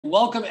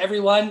Welcome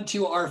everyone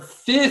to our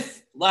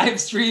fifth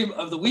live stream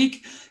of the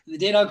week in the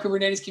Data on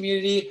Kubernetes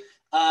community.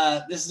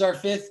 This is our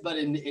fifth, but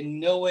in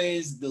no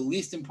ways the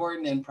least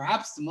important and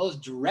perhaps the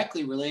most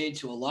directly related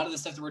to a lot of the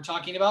stuff that we're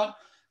talking about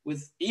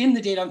within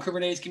the Data on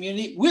Kubernetes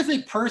community with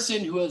a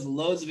person who has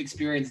loads of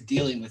experience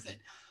dealing with it.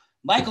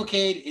 Michael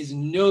Cade is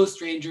no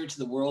stranger to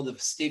the world of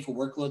stateful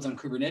workloads on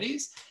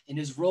Kubernetes, and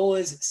his role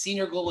as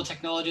Senior Global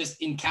Technologist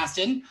in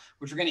Kasten,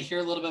 which we're going to hear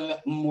a little bit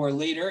more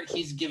later.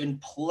 He's given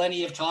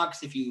plenty of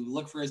talks. If you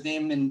look for his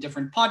name in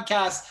different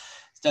podcasts,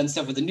 he's done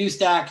stuff with the New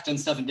Stack, done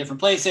stuff in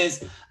different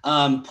places,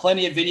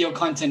 plenty of video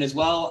content as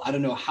well. I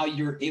don't know how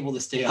you're able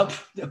to stay up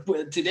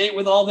to date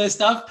with all this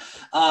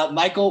stuff.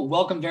 Michael,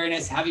 welcome. Very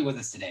nice to have you with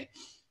us today.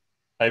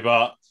 Hey,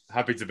 Bart.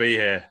 Happy to be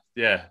here.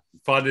 Yeah,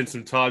 finding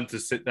some time to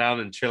sit down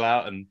and chill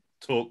out and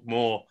talk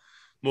more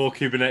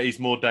Kubernetes,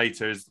 more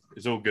data is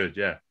all good.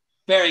 Yeah.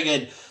 Very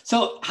good.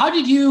 So how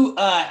did you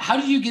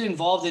get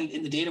involved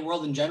in the data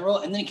world in general?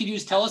 And then could you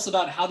just tell us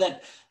about how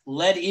that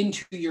led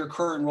into your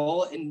current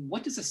role and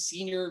what does a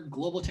senior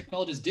global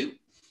technologist do?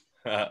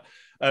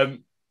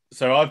 It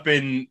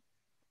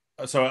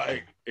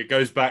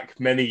goes back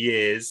many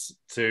years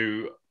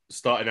to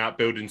starting out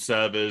building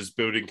servers,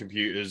 building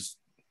computers,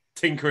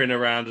 tinkering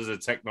around as a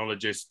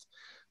technologist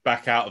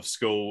back out of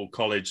school,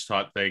 college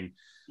type thing.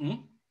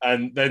 Mm-hmm.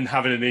 And then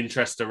having an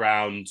interest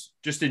around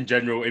just in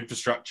general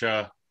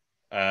infrastructure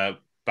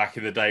back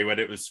in the day when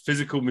it was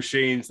physical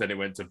machines, then it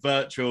went to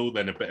virtual,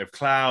 then a bit of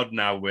cloud.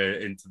 Now we're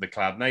into the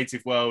cloud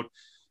native world.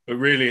 But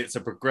really, it's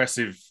a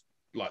progressive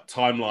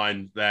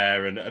timeline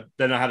there. And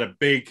then I had a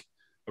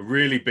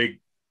really big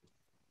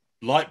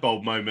light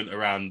bulb moment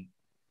around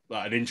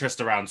an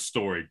interest around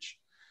storage.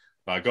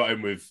 I got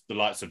in with the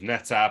likes of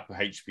NetApp,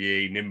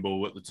 HPE,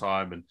 Nimble at the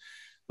time, and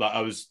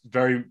I was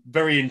very,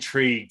 very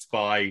intrigued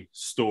by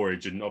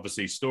storage. And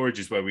obviously storage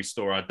is where we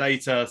store our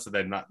data. So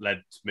then that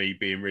led to me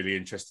being really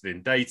interested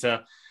in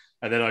data.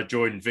 And then I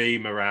joined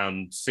Veeam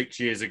around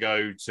 6 years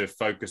ago to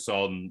focus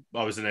on,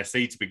 I was an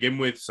SE to begin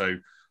with. So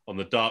on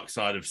the dark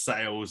side of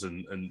sales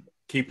and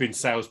keeping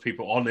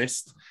salespeople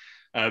honest.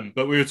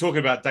 But we were talking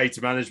about data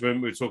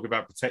management. We were talking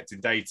about protecting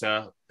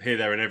data here,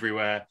 there, and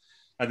everywhere.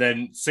 And then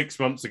only 6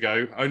 months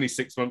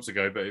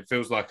ago, but it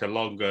feels like a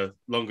longer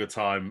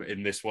time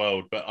in this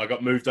world. But I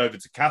got moved over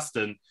to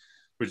Casten,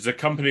 which is a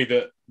company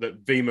that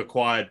Veeam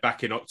acquired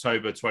back in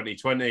October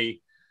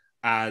 2020.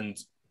 And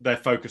they're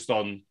focused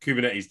on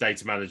Kubernetes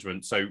data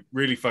management. So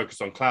really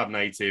focused on cloud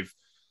native,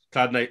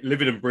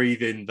 living and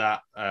breathing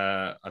that.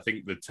 I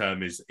think the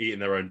term is eating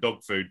their own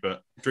dog food,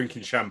 but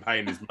drinking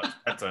champagne is much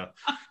better.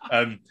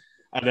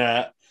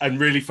 And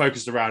really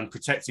focused around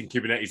protecting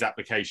Kubernetes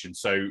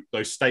applications. So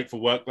those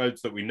stateful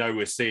workloads that we know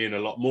we're seeing a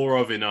lot more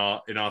of in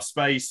our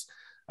space,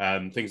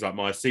 things like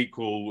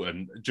MySQL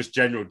and just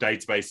general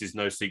databases,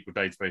 NoSQL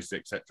databases,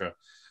 etc.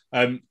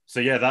 So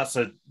yeah, that's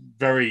a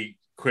very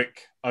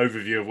quick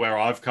overview of where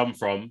I've come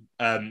from.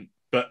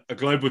 But a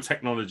global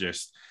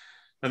technologist.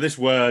 Now this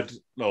word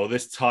or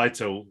this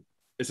title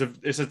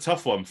it's a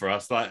tough one for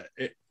us.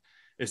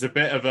 It's a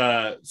bit of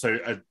a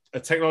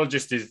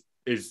technologist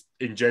is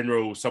in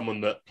general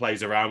someone that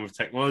plays around with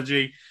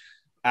technology,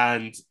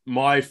 and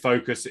my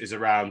focus is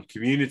around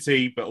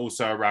community but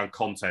also around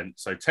content,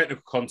 so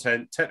technical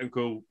content,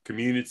 technical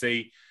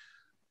community,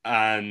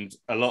 and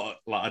a lot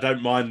I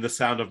don't mind the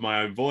sound of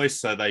my own voice,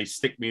 so they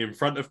stick me in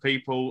front of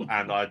people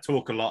and I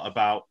talk a lot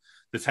about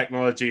the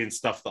technology and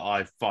stuff that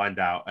I find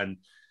out and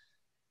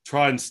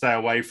try and stay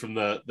away from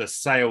the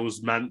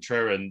sales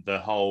mantra and the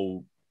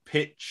whole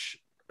pitch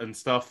and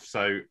stuff.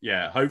 So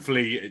yeah,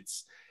 hopefully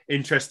it's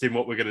interesting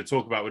what we're going to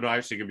talk about. We're not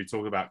actually going to be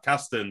talking about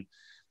Casten.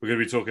 We're going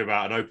to be talking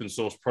about an open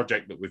source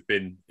project that we've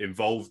been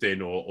involved in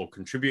or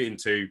contributing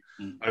to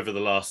over the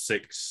last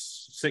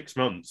six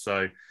months.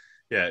 So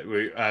yeah,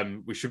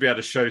 we should be able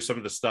to show some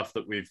of the stuff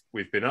that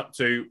we've been up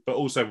to, but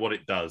also what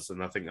it does.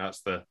 And I think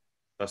that's the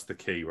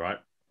key, right?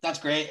 That's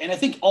great. And I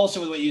think also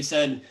with what you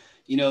said,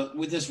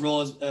 with this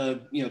role as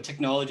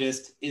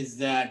technologist, is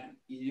that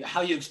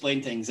how you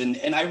explain things.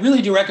 And I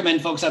really do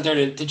recommend folks out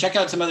there to check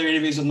out some other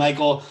interviews with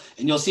Michael,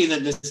 and you'll see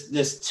that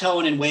this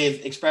tone and way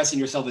of expressing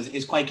yourself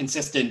is quite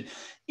consistent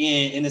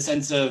in the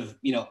sense of,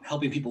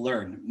 helping people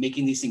learn,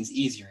 making these things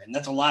easier. And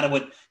that's a lot of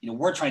what,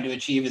 we're trying to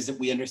achieve, is that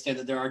we understand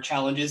that there are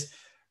challenges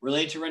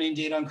related to running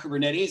data on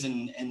Kubernetes.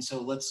 And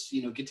so let's,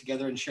 get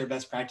together and share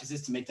best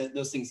practices to make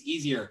those things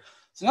easier.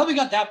 So now we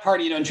got that part,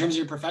 in terms of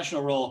your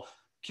professional role.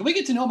 Can we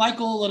get to know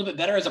Michael a little bit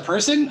better as a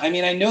person? I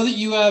mean, I know that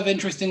you have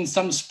interest in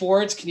some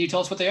sports. Can you tell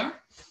us what they are?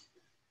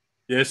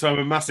 Yeah, so I'm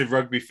a massive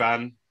rugby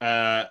fan.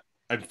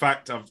 In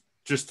fact, I've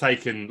just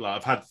taken,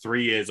 I've had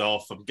 3 years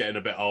off. I'm getting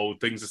a bit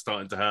old. Things are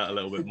starting to hurt a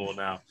little bit more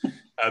now.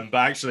 But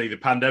actually, the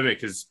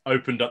pandemic has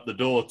opened up the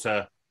door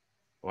to,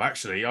 well,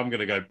 actually, I'm going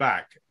to go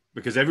back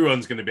because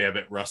everyone's going to be a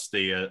bit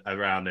rusty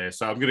around here.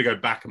 So I'm going to go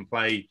back and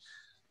play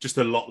just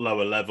a lot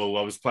lower level.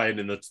 I was playing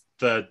in the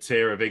third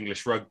tier of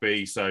English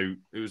rugby, so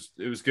it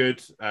was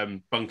good.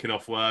 Bunking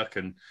off work,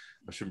 and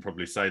I shouldn't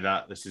probably say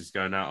that. This is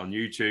going out on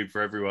YouTube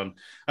for everyone.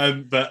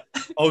 But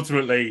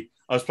ultimately,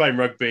 I was playing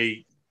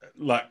rugby,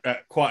 like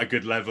at quite a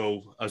good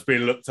level. I was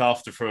being looked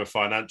after from a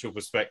financial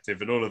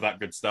perspective and all of that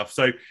good stuff.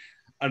 So,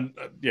 and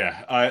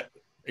yeah, I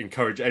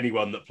encourage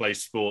anyone that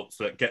plays sports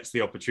that gets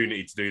the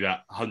opportunity to do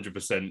that,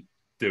 100%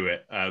 do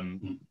it,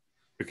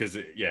 because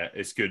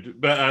it's good.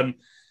 But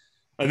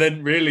and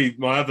then really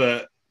my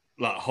other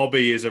like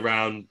hobby is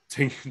around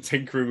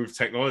tinkering with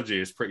technology.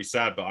 It's pretty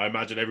sad, but I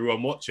imagine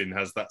everyone watching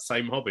has that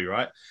same hobby,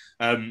 right?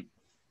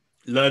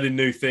 Learning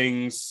new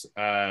things,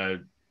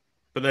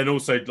 but then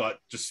also like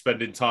just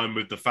spending time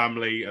with the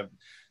family,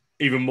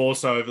 even more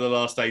so over the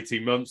last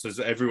 18 months as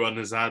everyone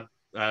has had.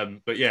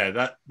 But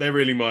yeah, they're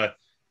really my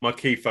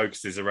key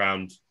focuses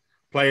around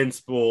playing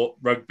sport,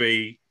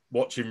 rugby,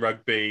 watching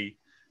rugby,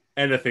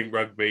 anything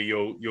rugby.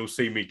 You'll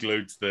see me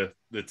glued to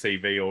the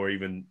TV or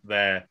even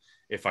there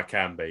if I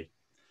can be.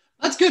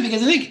 That's good,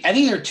 because I think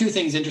there are two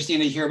things interesting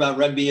to hear about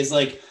rugby. Is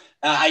like,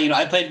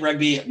 I played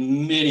rugby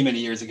many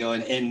years ago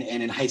and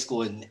in high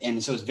school,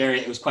 and so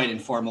it was quite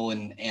informal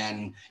and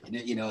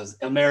it was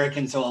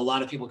American. So a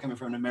lot of people coming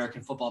from an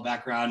American football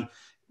background,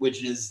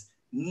 which is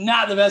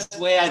not the best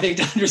way, I think,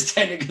 to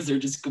understand it, because they're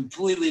just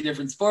completely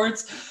different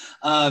sports.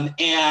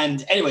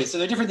 And anyway, so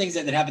there are different things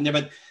that happen there.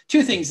 But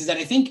two things is that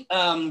I think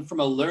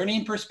from a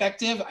learning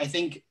perspective, I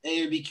think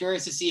it would be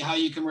curious to see how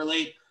you can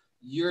relate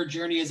your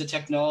journey as a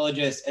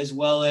technologist, as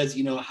well as,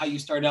 how you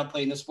started out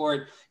playing the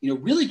sport.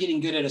 Really getting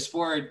good at a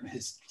sport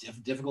is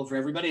difficult for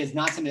everybody. It's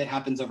not something that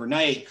happens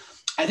overnight.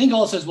 I think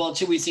also as well,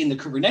 too, we see in the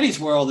Kubernetes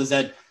world is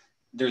that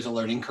there's a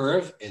learning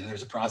curve and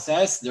there's a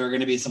process. There are going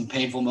to be some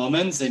painful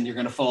moments and you're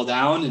going to fall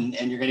down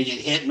and you're going to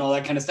get hit and all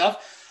that kind of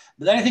stuff.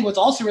 But then I think what's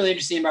also really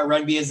interesting about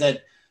rugby is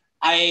that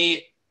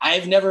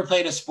I've never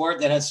played a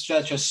sport that has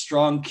such a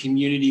strong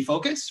community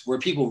focus, where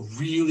people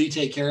really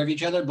take care of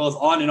each other, both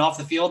on and off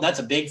the field. That's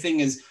a big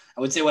thing. Is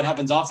I would say what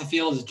happens off the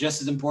field is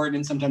just as important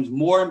and sometimes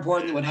more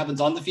important than what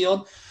happens on the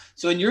field.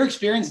 So in your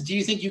experience, do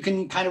you think you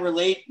can kind of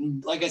relate,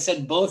 like I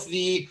said, both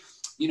the,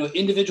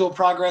 individual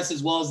progress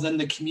as well as then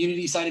the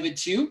community side of it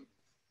too?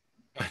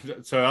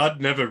 So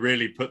I'd never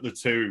really put the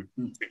two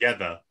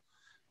together,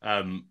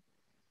 to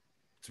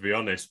be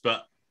honest.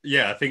 But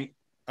yeah, I think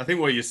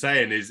what you're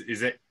saying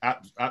is it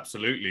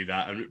absolutely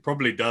that, and it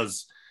probably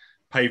does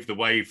pave the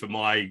way for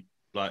my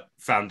like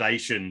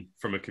foundation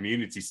from a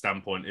community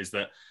standpoint. Is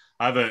that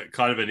I have a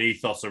kind of an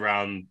ethos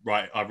around,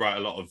 I write a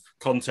lot of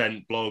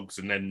content, blogs,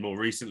 and then more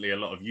recently a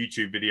lot of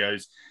YouTube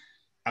videos,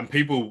 and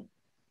people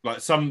like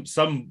some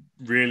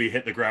really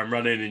hit the ground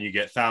running and you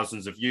get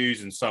thousands of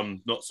views, and some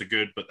not so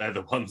good, but they're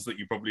the ones that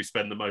you probably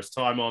spend the most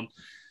time on.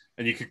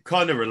 And you could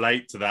kind of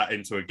relate to that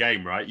into a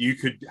game, right? You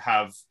could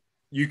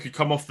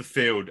come off the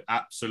field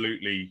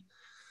absolutely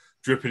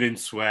dripping in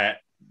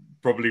sweat,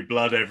 probably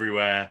blood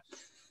everywhere.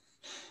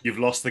 You've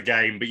lost the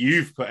game, but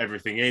you've put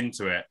everything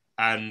into it.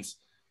 And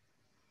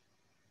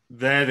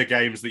they're the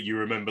games that you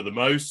remember the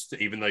most,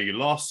 even though you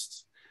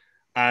lost.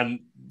 And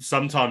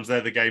sometimes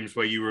they're the games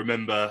where you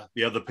remember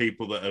the other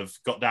people that have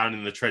got down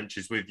in the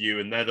trenches with you,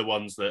 and they're the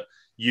ones that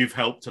you've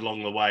helped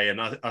along the way.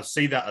 And I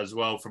see that as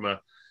well from a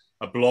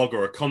blog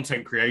or a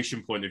content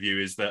creation point of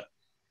view, is that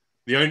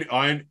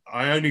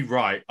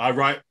I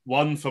write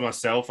one for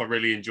myself. I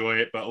really enjoy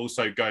it, but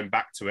also going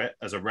back to it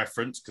as a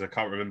reference because I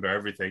can't remember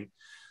everything.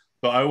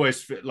 But I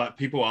always feel like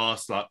people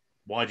ask, like,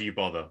 why do you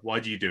bother?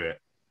 Why do you do it?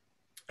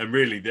 And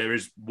really, there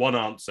is one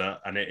answer,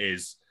 and it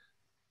is,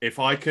 if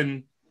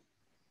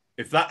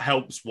that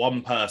helps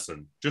one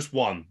person, just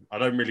one, I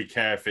don't really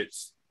care if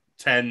it's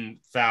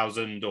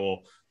 10,000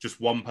 or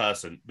just one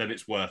person, then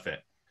it's worth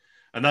it.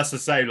 And that's the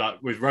same,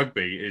 like with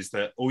rugby, is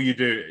that all you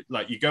do,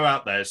 like you go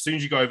out there, as soon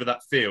as you go over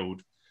that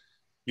field,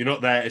 you're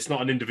not there. It's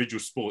not an individual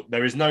sport.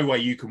 There is no way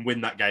you can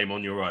win that game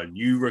on your own.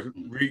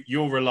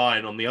 You're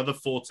relying on the other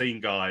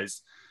 14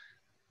 guys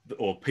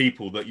or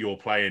people that you're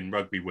playing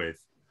rugby with.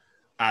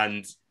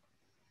 And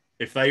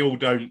if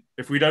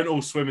we don't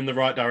all swim in the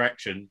right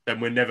direction, then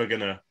we're never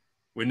gonna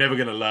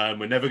learn.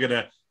 We're never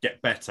gonna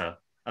get better.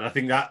 And I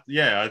think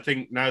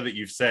now that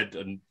you've said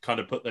and kind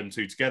of put them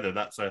two together,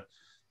 that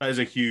is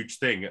a huge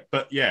thing.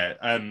 But yeah,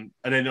 and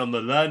then on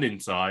the learning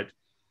side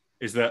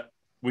is that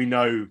we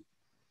know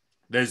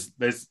there's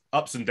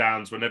ups and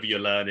downs whenever you're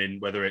learning,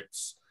 whether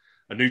it's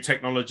a new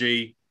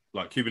technology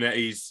like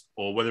Kubernetes,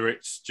 or whether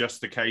it's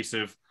just a case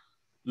of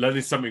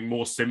learning something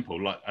more simple,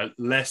 like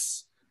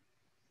less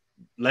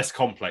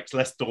complex,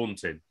 less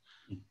daunting.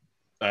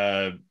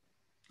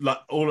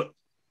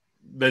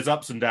 There's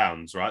ups and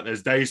downs, right?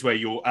 There's days where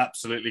you're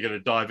absolutely going to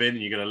dive in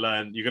and you're going to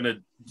learn, you're going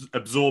to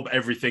absorb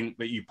everything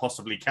that you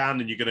possibly can,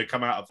 and you're going to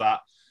come out of that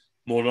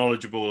more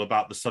knowledgeable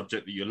about the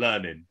subject that you're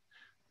learning.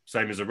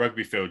 Same as a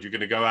rugby field. You're going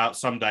to go out,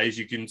 some days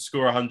you can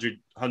score 100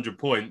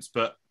 points,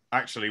 but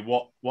actually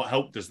what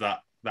help does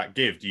that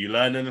give? Do you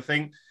learn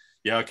anything?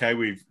 Yeah, okay,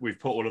 we've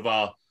put all of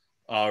our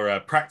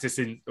practice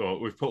in, or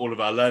we've put all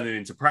of our learning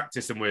into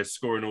practice, and we're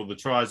scoring all the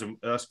tries, and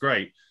that's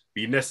great.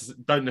 But you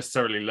don't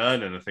necessarily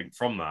learn anything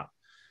from that.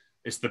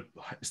 It's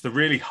the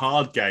really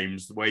hard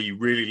games where you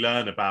really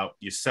learn about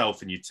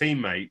yourself and your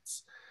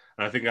teammates.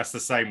 And I think that's the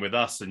same with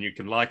us. And you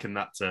can liken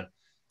that to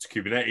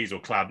Kubernetes or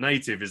cloud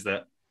native, is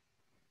that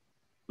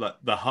like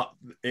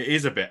it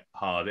is a bit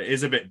hard. It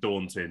is a bit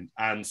daunting,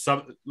 and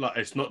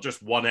it's not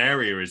just one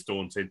area is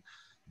daunting.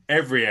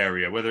 Every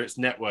area, whether it's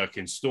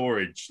networking,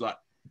 storage, like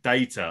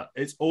data,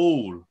 it's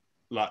all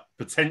like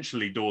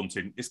potentially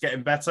daunting. It's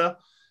getting better,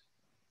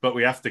 but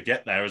we have to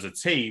get there as a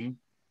team,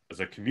 as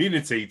a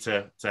community,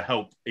 to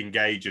help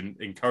engage and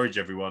encourage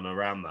everyone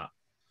around that.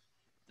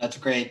 That's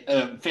great.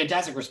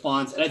 Fantastic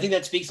response. And I think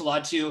that speaks a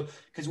lot too,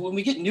 because when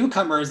we get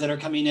newcomers that are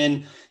coming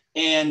in,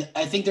 and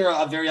I think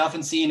they're very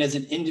often seen as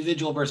an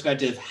individual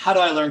perspective, how do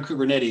I learn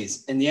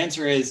Kubernetes? And the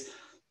answer is,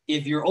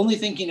 if you're only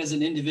thinking as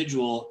an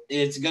individual,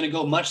 it's going to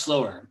go much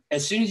slower.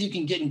 As soon as you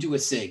can get into a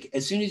SIG,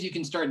 as soon as you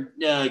can start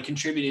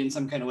contributing in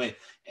some kind of way.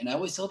 And I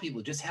always tell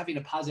people, just having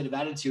a positive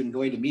attitude and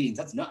going to meetings,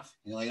 that's enough.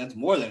 Like that's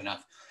more than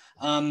enough.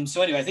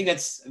 So anyway, I think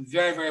that's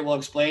very, very well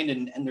explained,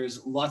 and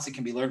there's lots that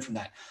can be learned from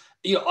that.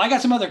 I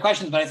got some other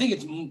questions, but I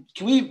think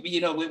can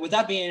we, with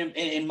that being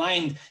in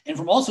mind, and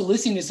from also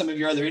listening to some of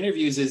your other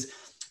interviews, is,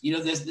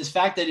 this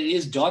fact that it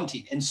is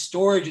daunting, and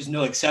storage is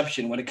no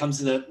exception when it comes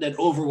to that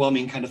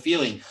overwhelming kind of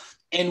feeling.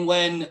 And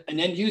when an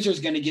end user is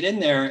going to get in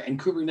there and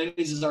Kubernetes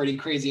is already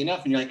crazy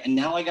enough, and you're like, and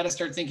now I got to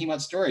start thinking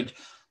about storage.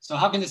 So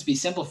how can this be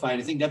simplified?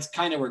 I think that's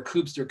kind of where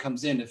Kubestr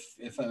comes in,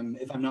 if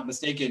I'm not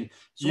mistaken.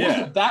 So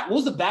yeah. What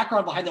was the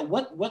background behind that?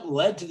 What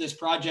led to this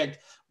project?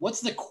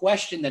 What's the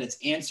question that it's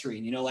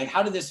answering?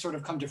 How did this sort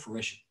of come to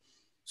fruition?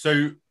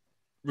 So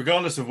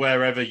regardless of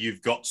wherever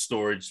you've got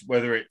storage,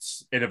 whether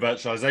it's in a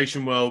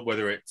virtualization world,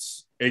 whether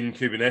it's in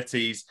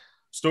Kubernetes,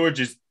 storage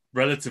is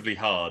relatively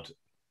hard.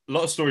 A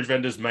lot of storage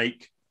vendors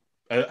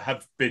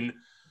have been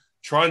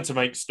trying to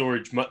make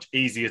storage much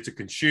easier to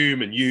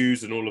consume and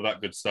use and all of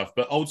that good stuff.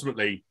 But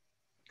ultimately,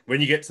 when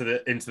you get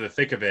into the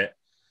thick of it,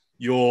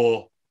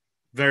 you're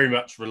very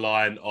much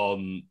reliant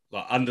on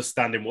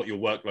understanding what your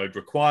workload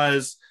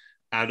requires,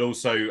 and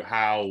also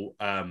how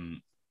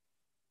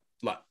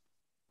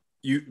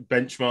you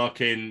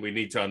benchmarking. We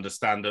need to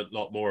understand a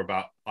lot more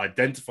about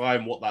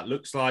identifying what that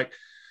looks like.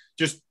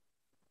 Just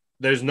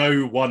there's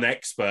no one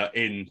expert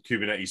in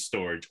Kubernetes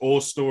storage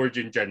or storage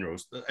in general.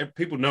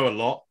 People know a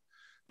lot,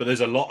 but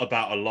there's a lot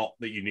about a lot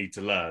that you need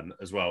to learn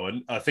as well.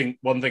 And I think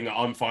one thing that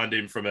I'm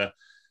finding from a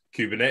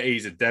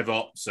Kubernetes, a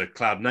DevOps, a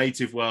cloud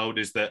native world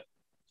is that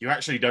you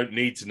actually don't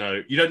need to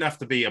know. You don't have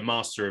to be a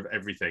master of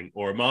everything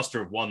or a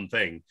master of one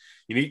thing.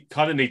 You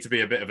need to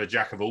be a bit of a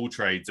jack of all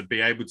trades and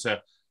be able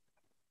to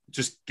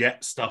just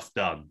get stuff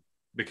done,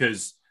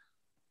 because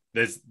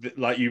there's,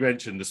 like you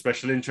mentioned, the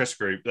special interest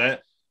group.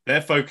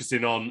 They're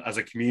focusing on, as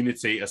a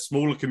community, a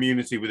smaller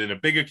community within a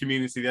bigger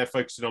community, they're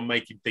focusing on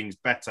making things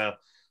better.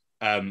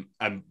 And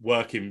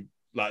working,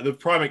 like the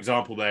prime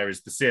example there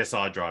is the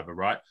CSI driver,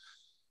 right? A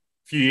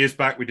few years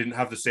back, we didn't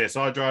have the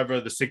CSI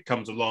driver. The SIG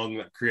comes along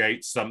that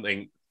creates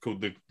something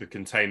called the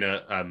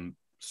container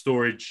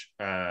storage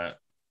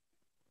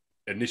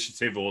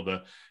initiative, or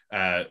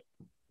the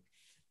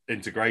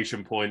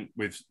integration point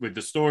with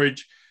the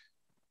storage.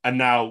 And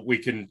now we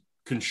can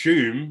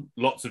consume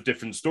lots of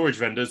different storage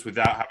vendors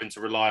without having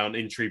to rely on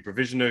in-tree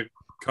provisioner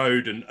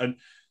code and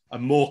a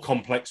more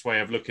complex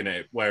way of looking at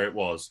it, where it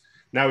was.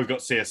 Now we've got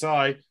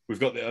CSI, we've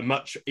got a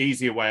much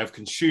easier way of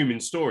consuming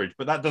storage,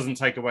 but that doesn't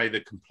take away the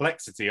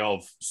complexity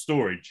of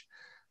storage,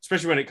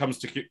 especially when it comes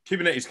to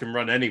Kubernetes can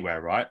run anywhere,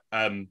 right?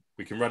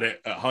 We can run it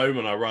at home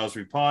on our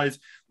Raspberry Pis,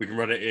 we can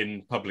run it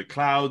in public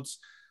clouds,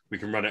 we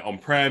can run it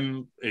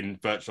on-prem, in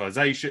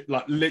virtualization,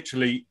 like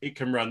literally it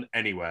can run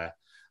anywhere.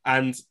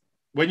 And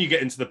when you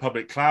get into the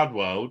public cloud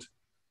world,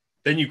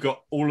 then you've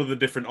got all of the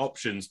different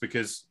options,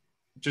 because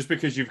just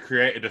because you've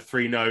created a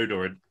 3-node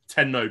or a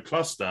 10-node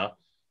cluster,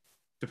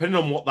 depending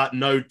on what that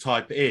node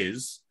type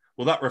is,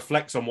 well, that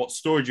reflects on what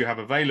storage you have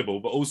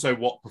available, but also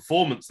what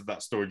performance of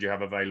that storage you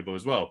have available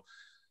as well.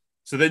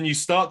 So then you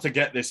start to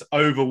get this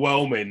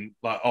overwhelming,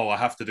 like, oh, I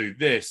have to do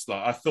this.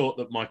 Like, I thought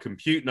that my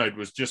compute node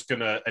was just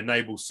going to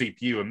enable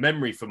CPU and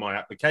memory for my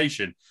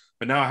application,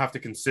 but now I have to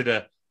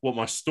consider what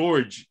my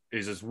storage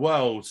is as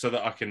well, so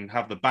that I can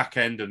have the back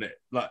end. And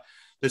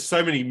there's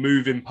so many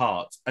moving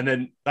parts. And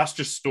then that's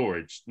just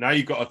storage. Now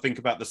you've got to think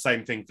about the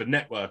same thing for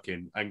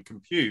networking and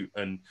compute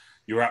and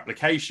your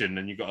application.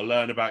 And you've got to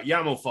learn about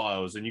YAML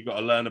files, and you've got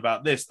to learn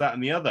about this, that,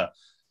 and the other.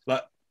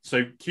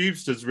 So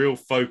Kubestr's real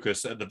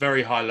focus at the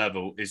very high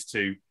level is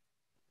to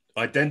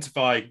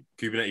identify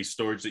Kubernetes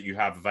storage that you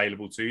have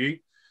available to you,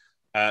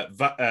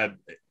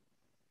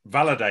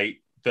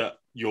 validate that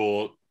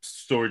your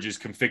storage is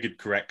configured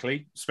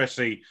correctly,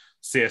 especially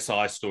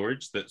CSI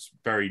storage that's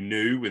very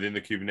new within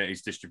the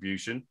Kubernetes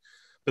distribution,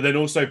 but then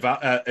also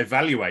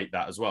evaluate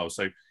that as well.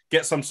 So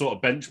get some sort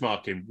of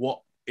benchmarking.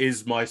 What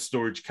is my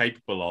storage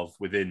capable of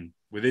within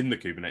the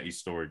Kubernetes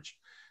storage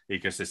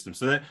ecosystem?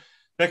 So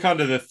they're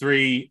kind of the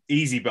three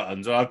easy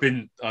buttons. I've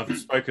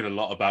spoken a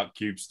lot about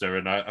Kubestr,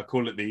 and I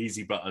call it the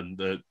easy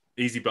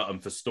button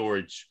for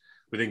storage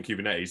within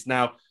Kubernetes.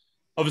 Now,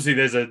 obviously,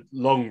 there's a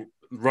long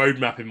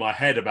roadmap in my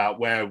head about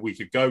where we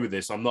could go with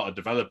this. I'm not a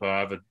developer.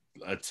 I have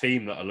a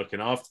team that are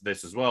looking after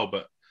this as well,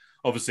 but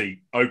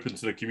obviously open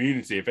to the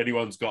community. If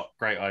anyone's got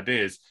great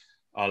ideas,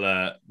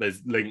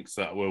 there's links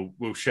that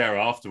we'll share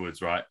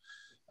afterwards, right?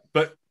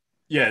 But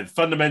yeah,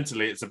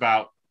 fundamentally, it's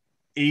about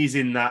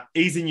easing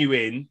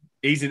everyone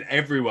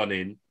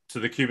in to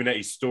the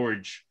Kubernetes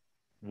storage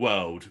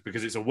world,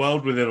 because it's a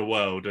world within a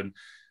world, and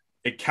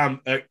it can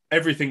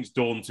everything's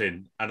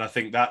daunting. And I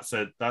think that's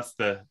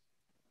the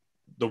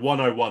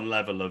 101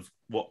 level of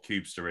what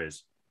Kubestr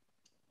is.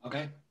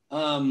 Okay.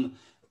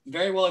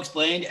 Very well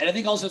explained. And I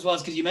think also as well,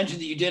 because you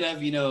mentioned that you did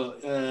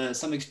have,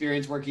 some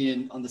experience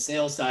working on the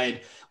sales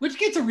side, which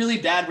gets a really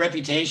bad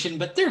reputation,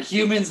 but they're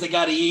humans that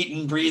got to eat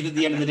and breathe at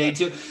the end of the day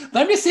too.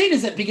 But I'm just saying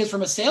is that because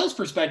from a sales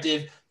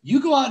perspective,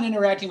 you go out and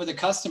interacting with a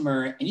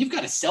customer and you've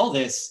got to sell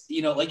this,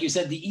 like you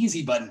said, the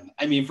easy button.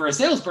 I mean, for a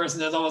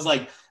salesperson, that's always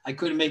like, I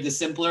couldn't make this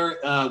simpler.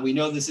 We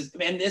know this is,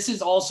 and this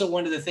is also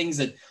one of the things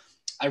that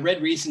I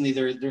read recently.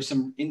 There's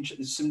some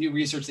new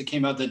research that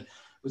came out that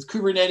with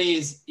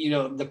Kubernetes,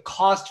 the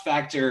cost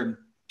factor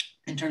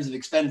in terms of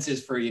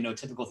expenses for,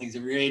 typical things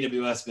of your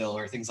AWS bill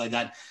or things like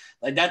that,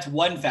 like that's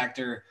one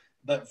factor.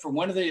 But for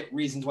one of the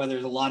reasons why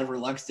there's a lot of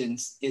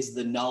reluctance is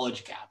the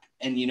knowledge gap.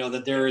 And,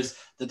 that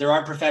there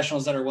are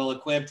professionals that are well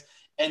equipped.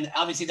 And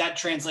obviously that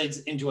translates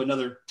into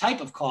another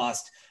type of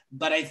cost.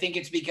 But I think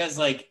it's because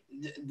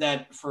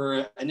that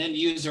for an end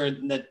user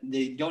that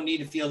they don't need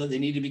to feel that they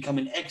need to become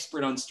an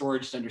expert on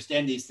storage to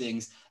understand these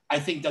things. I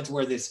think that's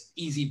where this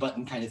easy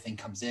button kind of thing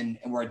comes in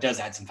and where it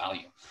does add some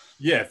value.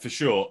 Yeah, for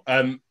sure.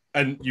 And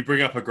you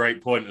bring up a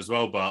great point as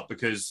well, Bart,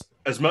 because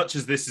as much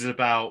as this is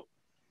about,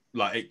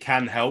 it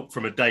can help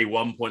from a day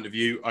one point of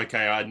view.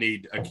 Okay, I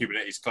need a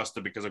Kubernetes cluster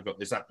because I've got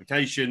this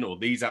application or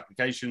these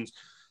applications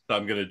that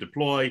I'm going to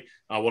deploy.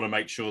 I want to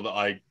make sure that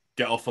I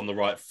get off on the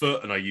right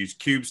foot, and I use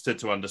Kubestr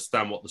to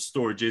understand what the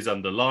storage is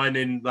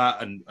underlining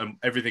that and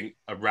everything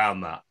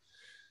around that.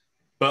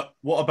 But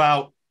what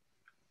about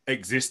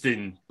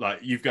existing,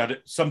 you've got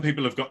some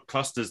people have got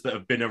clusters that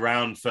have been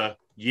around for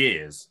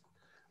years.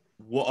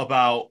 What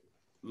about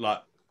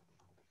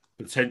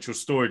potential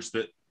storage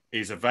that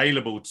is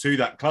available to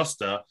that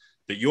cluster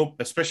that you're,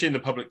 especially in the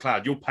public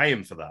cloud, you're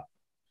paying for that?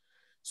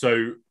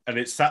 So, and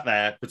it's sat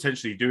there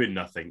potentially doing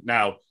nothing.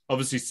 Now,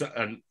 obviously,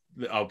 and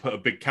I'll put a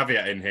big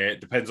caveat in here,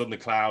 it depends on the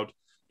cloud,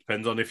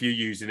 depends on if you're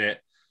using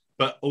it,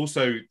 but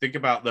also think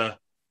about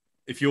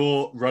if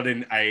you're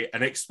running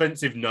an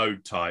expensive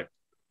node type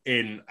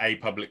in a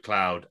public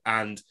cloud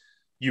and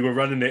you were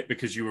running it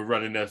because you were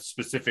running a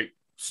specific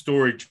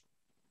storage,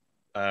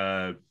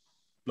 a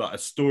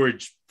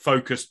storage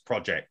focused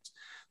project,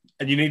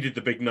 and you needed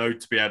the big node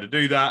to be able to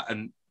do that,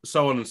 and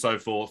so on and so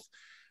forth.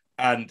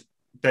 And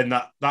then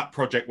that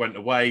project went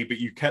away, but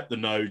you kept the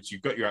nodes,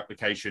 you've got your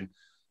application,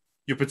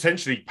 you're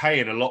potentially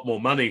paying a lot more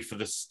money for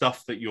the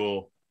stuff that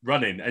you're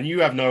running. And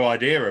you have no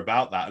idea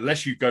about that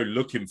unless you go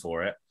looking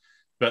for it.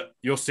 But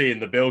you're seeing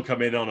the bill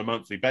come in on a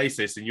monthly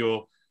basis and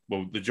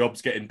the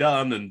job's getting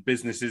done and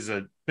business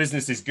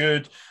is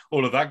good,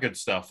 all of that good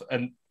stuff.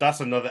 And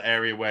that's another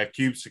area where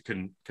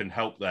Kubestr can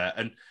help there.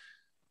 And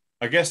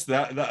I guess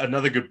that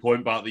another good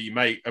point, Bart, that you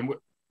make, and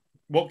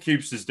what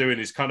Kubestr is doing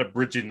is kind of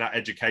bridging that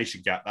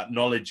education gap, that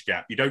knowledge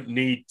gap. You don't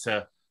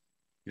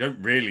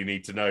really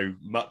need to know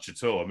much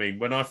at all. I mean,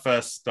 when I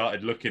first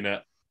started looking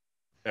at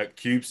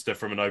Kubestr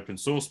from an open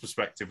source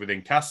perspective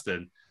within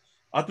Casten,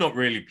 I'd not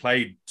really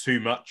played too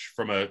much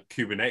from a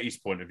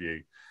Kubernetes point of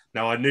view.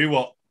 Now I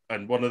knew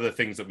and one of the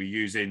things that we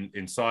use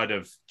inside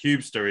of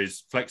Kubestr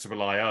is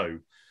flexible IO.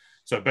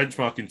 So a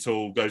benchmarking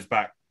tool goes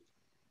back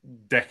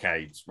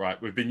decades,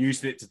 right? We've been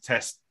using it to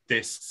test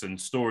disks and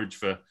storage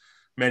for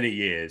many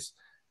years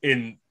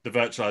in the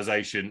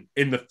virtualization,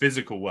 in the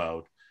physical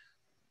world.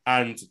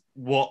 And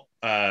what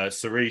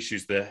Suresh,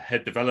 who's the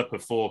head developer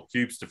for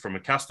Kubestr from a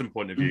Casten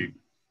point of view,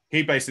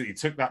 he basically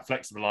took that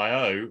flexible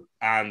IO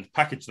and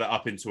packaged that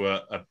up into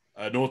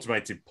an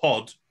automated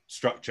pod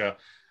structure.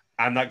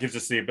 And that gives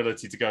us the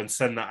ability to go and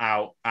send that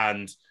out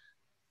and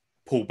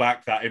pull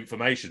back that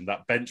information,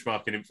 that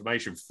benchmarking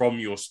information from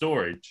your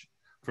storage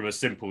from a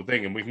simple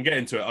thing. And we can get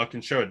into it. I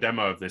can show a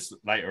demo of this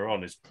later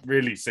on. It's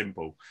really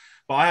simple.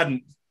 But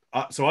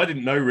I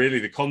didn't know really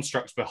the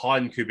constructs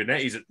behind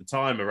Kubernetes at the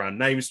time around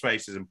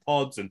namespaces and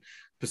pods and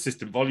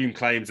persistent volume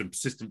claims and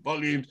persistent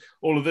volumes.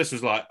 All of this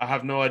was I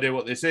have no idea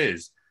what this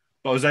is.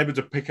 But I was able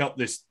to pick up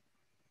this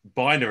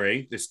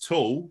binary, this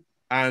tool,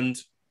 and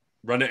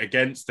run it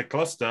against the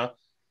cluster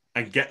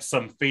and get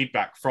some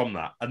feedback from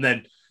that. And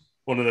then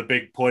one of the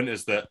big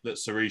pointers that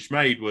Suresh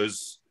made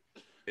was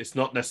it's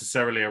not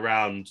necessarily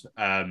around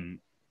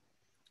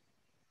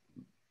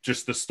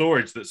just the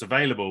storage that's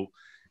available.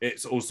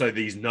 It's also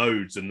these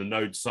nodes and the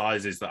node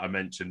sizes that I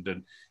mentioned.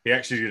 And he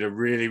actually did a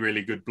really,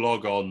 really good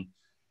blog on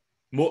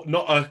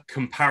not a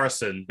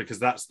comparison, because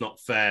that's not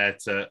fair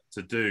to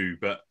do,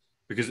 but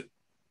because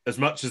as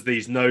much as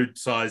these node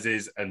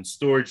sizes and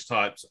storage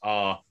types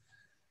are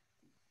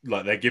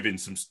they're given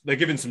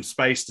some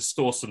space to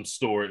store some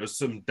storage or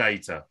some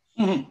data.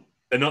 Mm-hmm.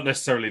 They're not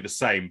necessarily the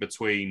same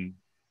between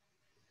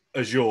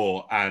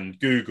Azure and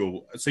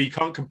Google. So you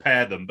can't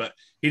compare them, but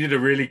he did a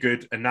really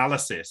good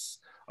analysis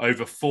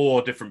over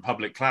 4 different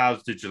public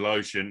clouds: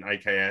 DigitalOcean,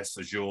 AKS,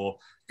 Azure,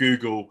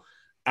 Google.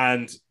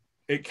 And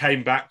it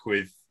came back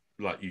with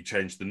you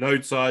change the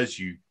node size,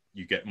 you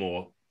get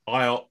more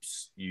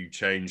IOPS, you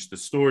change the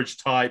storage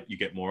type, you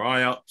get more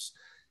IOPS,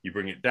 you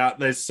bring it down.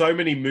 There's so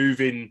many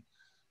moving,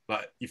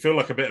 like you feel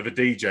like a bit of a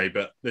DJ,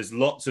 but there's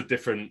lots of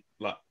different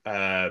like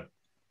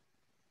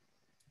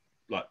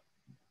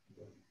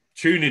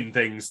tuning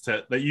things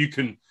that you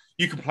can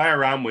play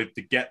around with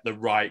to get the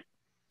right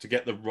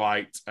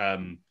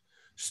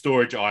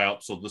storage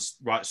IOPS or the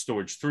right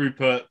storage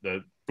throughput.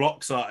 The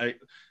blocks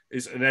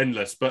is an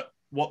endless, but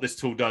what this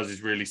tool does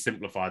is really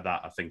simplify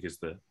that, I think, is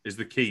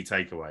the key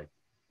takeaway.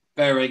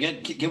 Very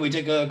good. Can we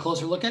take a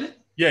closer look at it?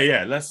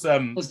 Yeah. Let's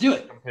do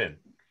it. Jump in.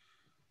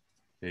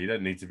 Yeah, you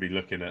don't need to be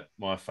looking at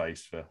my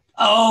face for.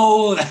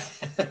 Oh,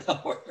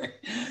 don't worry.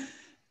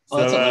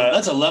 Well, So,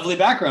 that's a lovely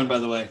background, by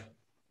the way.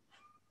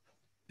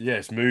 Yeah,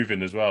 it's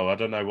moving as well. I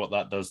don't know what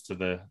that does to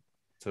the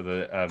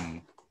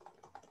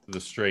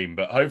stream,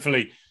 but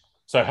hopefully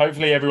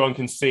everyone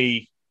can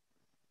see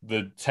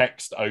the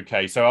text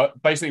okay. So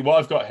basically what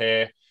I've got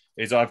here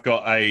is I've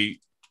got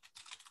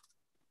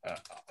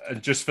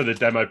and just for the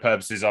demo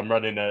purposes, I'm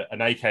running an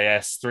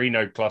AKS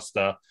 3-node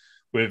cluster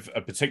with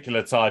a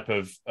particular type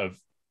of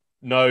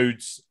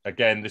nodes.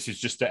 Again, this is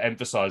just to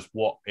emphasize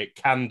what it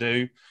can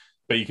do,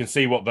 but you can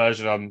see what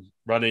version I'm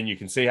running. You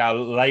can see how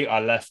late I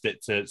left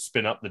it to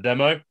spin up the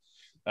demo,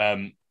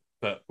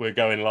 but we're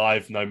going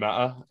live no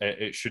matter.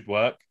 It should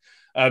work.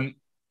 And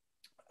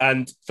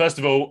first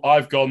of all,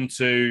 I've gone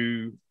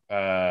to,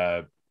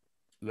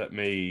 let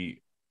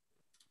me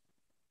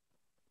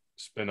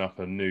spin up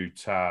a new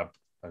tab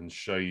and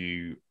show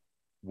you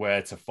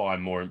where to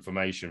find more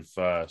information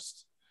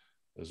first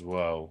as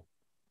well.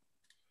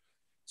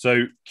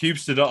 So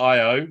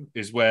Kubestr.io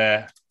is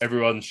where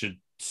everyone should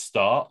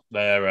start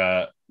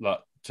there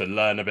to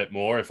learn a bit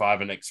more if I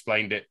haven't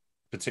explained it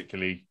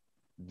particularly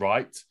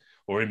right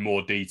or in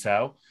more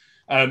detail.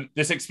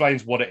 This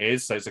explains what it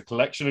is. So it's a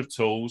collection of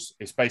tools.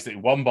 It's basically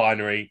one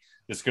binary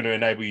that's going to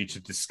enable you to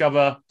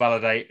discover,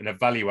 validate, and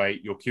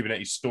evaluate your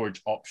Kubernetes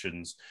storage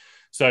options.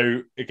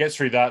 So it gets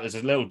through that. There's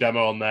a little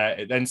demo on there.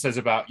 It then says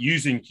about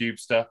using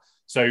Kubestr.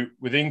 So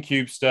within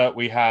Kubestr,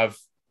 we have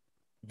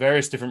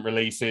various different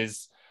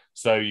releases.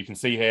 So you can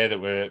see here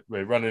that we're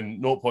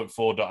running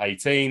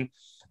 0.4.18,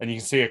 and you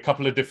can see a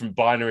couple of different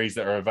binaries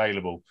that are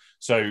available.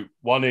 So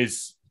one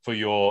is for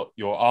your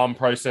ARM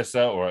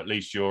processor, or at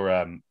least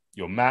your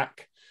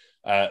Mac,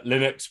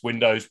 Linux,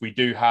 Windows. We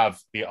do have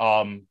the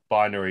ARM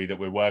binary that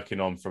we're working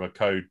on from a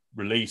code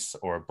release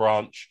or a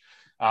branch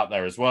out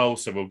there as well.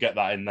 So we'll get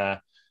that in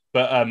there.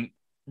 But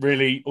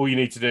really, all you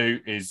need to do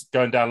is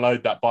go and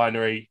download that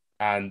binary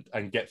and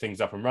get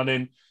things up and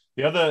running.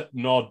 The other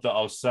nod that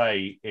I'll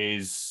say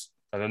is,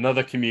 and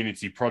another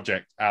community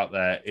project out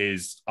there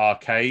is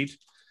Cade.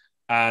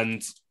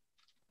 And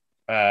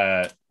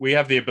we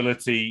have the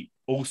ability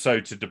also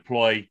to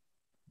deploy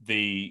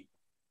the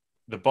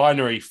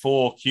binary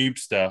for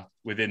Kubestr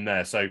within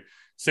there. So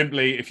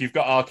simply, if you've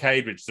got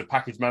Cade, which is a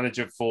package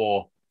manager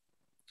or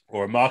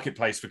a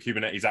marketplace for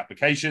Kubernetes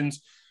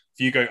applications,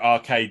 if you go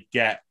Cade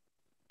get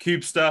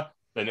Kubestr,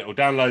 then it will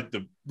download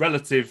the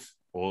relative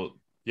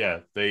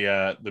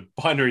the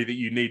binary that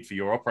you need for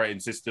your operating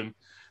system,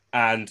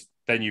 and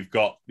then you've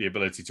got the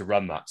ability to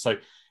run that. So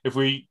if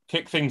we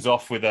kick things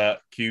off with a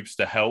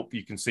Kubestr help,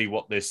 you can see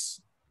what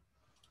this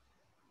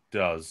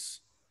does.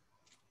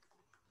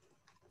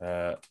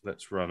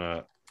 Let's run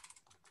a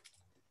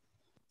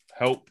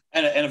help.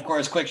 And of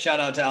course, quick shout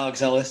out to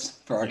Alex Ellis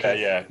for our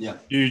yeah.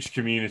 Huge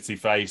community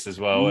face as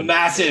well.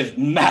 Massive.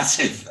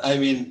 I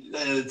mean,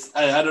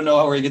 I don't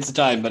know where he gets the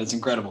time, but it's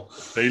incredible.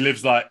 So he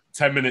lives like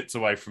 10 minutes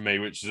away from me,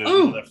 which is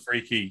another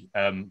freaky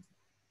thing,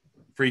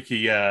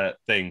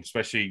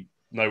 especially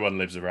no one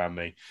lives around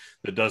me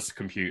that does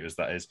computers,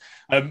 that is.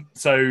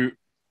 So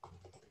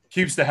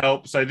Kubestr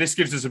help. So this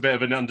gives us a bit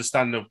of an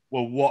understanding of,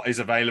 well, what is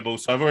available.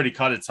 So I've already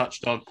kind of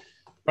touched on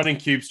running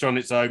Kubestr on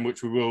its own,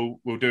 which we'll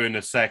do in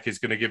a sec, is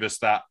going to give us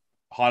that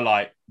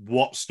highlight.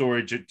 What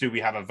storage do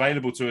we have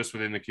available to us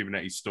within the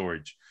Kubernetes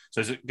storage?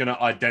 So is it going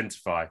to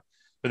identify?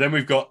 But then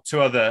we've got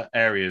two other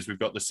areas. We've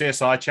got the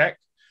CSI check.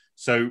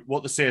 So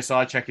what the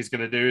CSI check is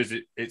going to do is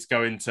it's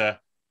going to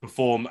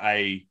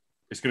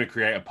it's going to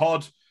create a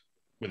pod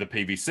with a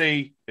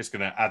PVC. It's going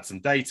to add some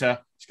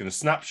data. It's going to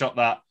snapshot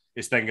that.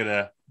 It's then going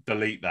to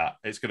delete that.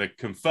 It's going to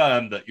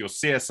confirm that your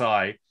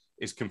CSI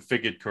is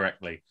configured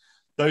correctly.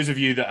 Those of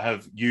you that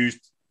have used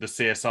the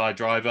CSI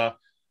driver,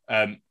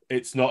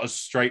 it's not as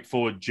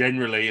straightforward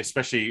generally,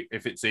 especially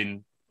if it's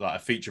in like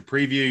a feature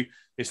preview.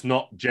 It's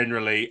not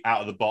generally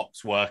out of the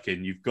box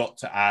working. You've got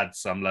to add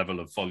some level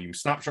of volume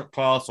snapshot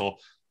class or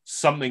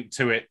something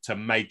to it to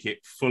make it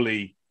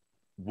fully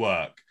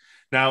work.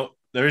 Now,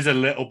 there is a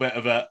little bit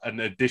of an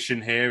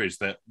addition here, is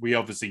that we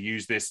obviously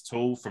use this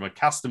tool from a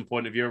Casten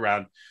point of view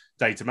around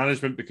data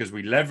management, because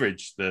we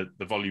leverage the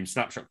volume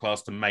snapshot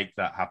class to make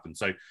that happen.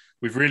 So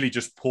we've really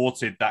just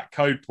ported that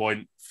code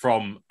point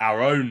from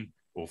our own,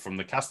 or from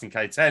the Casten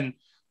K10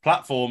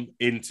 platform,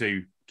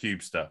 into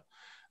Kubestr.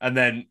 And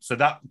then, so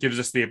that gives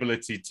us the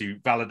ability to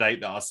validate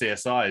that our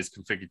CSI is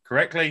configured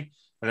correctly.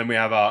 And then we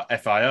have our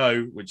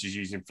FIO, which is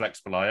using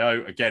flexible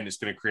IO. Again, it's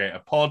going to create a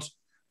pod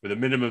with a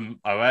minimum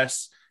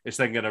OS. It's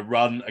then going to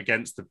run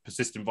against the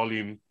persistent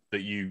volume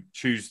that you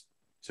choose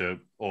to,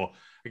 or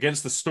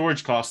against the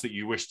storage class that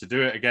you wish to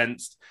do it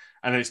against,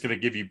 and then it's going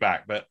to give you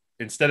back. But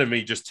instead of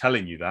me just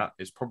telling you that,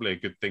 it's probably a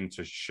good thing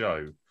to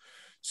show.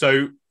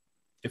 So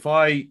if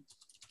I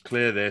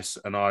clear this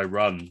and I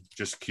run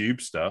just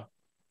Kubestr,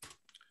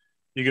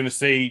 you're going to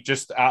see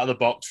just out of the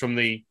box from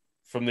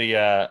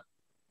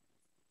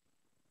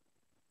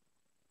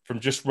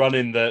just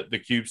running the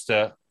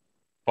Kubestr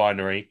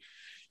binary,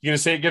 you're going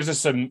to see it gives us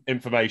some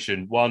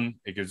information. One,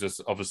 it gives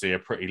us obviously a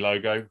pretty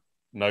logo.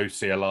 No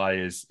CLI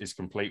is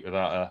complete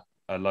without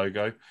a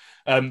logo.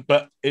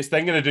 But it's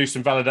then going to do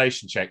some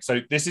validation checks.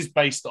 So this is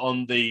based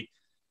on the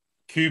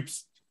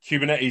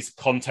Kubernetes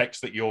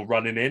context that you're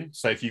running in.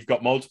 So if you've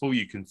got multiple,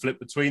 you can flip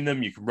between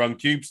them. You can run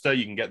Kubestr.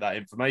 You can get that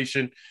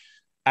information.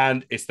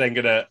 And it's then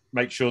going to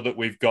make sure that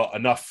we've got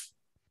enough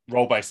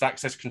role-based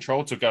access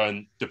control to go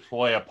and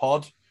deploy a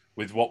pod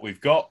with what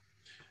we've got,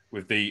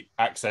 with the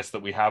access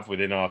that we have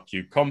within our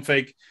kube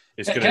config.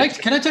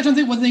 Can I touch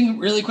on one thing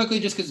really quickly,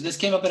 just because this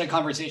came up in a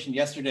conversation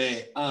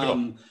yesterday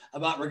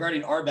about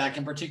regarding RBAC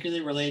and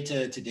particularly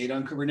related to data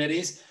on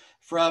Kubernetes.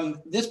 From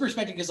this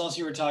perspective, because also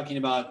you were talking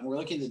about, we're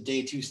looking at the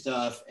day two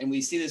stuff, and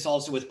we see this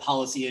also with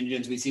policy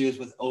engines. We see this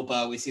with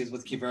OPA, we see this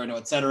with Kyverno,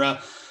 et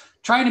cetera.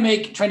 Trying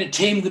to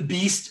tame the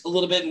beast a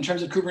little bit in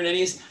terms of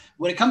Kubernetes.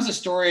 When it comes to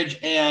storage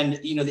and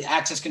the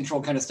access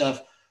control kind of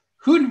stuff,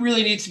 who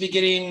really needs to be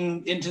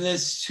getting into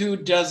this? Who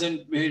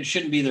doesn't? It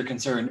shouldn't be their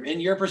concern. In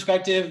your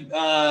perspective,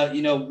 where do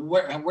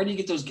you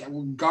get those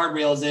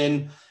guardrails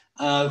in?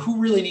 Who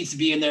really needs to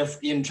be in there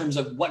in terms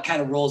of what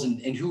kind of roles,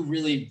 and who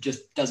really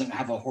just doesn't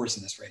have a horse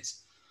in this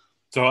race?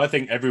 So I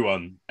think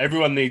everyone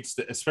needs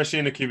to, especially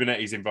in a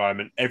Kubernetes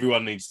environment,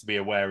 everyone needs to be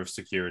aware of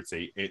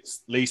security.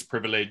 It's least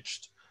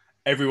privileged.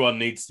 Everyone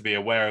needs to be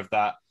aware of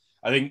that.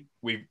 I think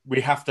we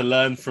have to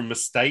learn from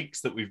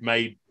mistakes that we've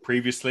made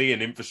previously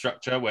in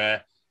infrastructure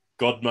where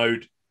God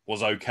mode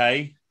was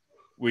okay.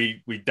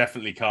 We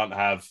definitely can't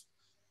have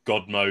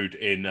God mode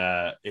in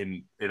our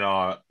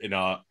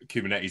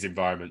Kubernetes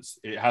environments.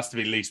 It has to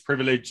be least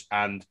privilege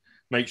and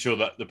make sure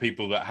that the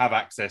people that have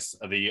access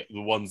are the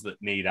ones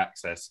that need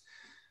access.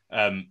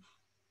 I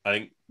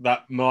think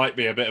that might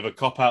be a bit of a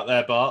cop out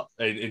there, Bart,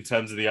 in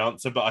terms of the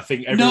answer, but I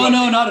think everyone...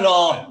 No, not at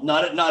all.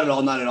 Not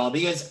at all.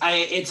 Because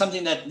it's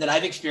something that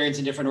I've experienced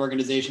in different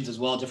organizations as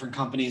well, different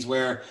companies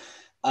where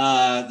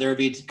there would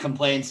be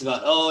complaints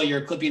about, oh,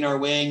 you're clipping our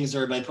wings,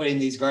 or by putting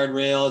these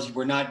guardrails,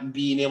 we're not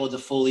being able to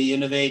fully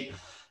innovate.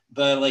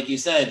 But like you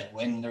said,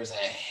 when there's a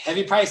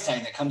heavy price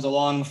tag that comes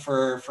along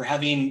for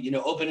having,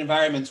 open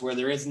environments where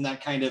there isn't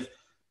that kind of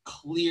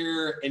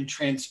clear and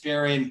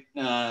transparent,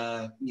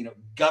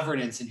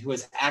 governance and who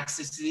has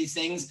access to these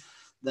things,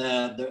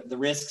 the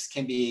risks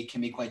can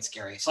be quite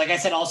scary. So like I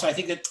said, also, I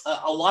think that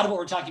a lot of what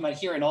we're talking about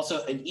here, and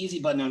also an easy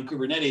button on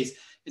Kubernetes,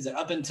 is that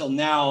up until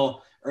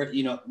now, or,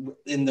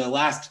 in the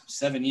last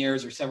 7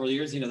 years or several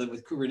years, that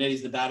with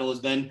Kubernetes, the battle has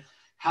been,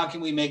 how can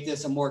we make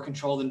this a more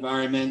controlled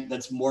environment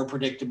that's more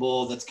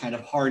predictable, that's kind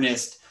of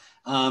harnessed?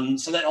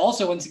 So that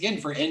also, once again,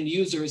 for end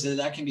users,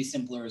 that can be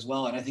simpler as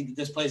well. And I think that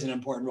this plays an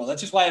important role.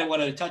 That's just why I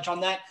wanted to touch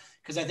on that,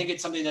 because I think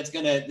it's something that's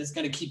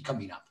gonna keep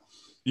coming up.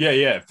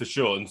 Yeah, for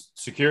sure. And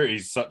security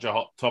is such a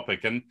hot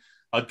topic. And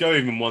I'd go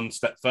even one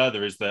step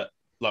further, is that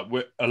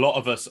a lot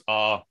of us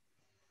are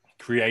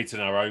creating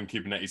our own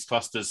Kubernetes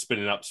clusters,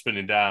 spinning up,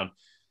 spinning down.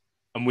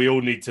 And we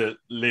all need to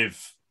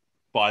live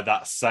by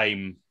that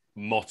same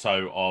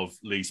motto of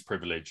least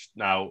privilege.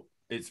 Now,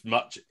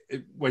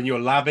 when you're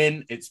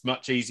labbing, it's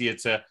much easier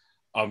to,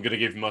 I'm going to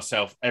give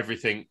myself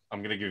everything.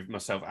 I'm going to give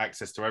myself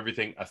access to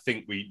everything. I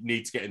think we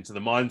need to get into the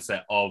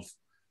mindset of,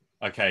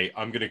 okay,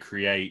 I'm going to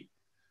create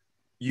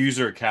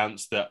user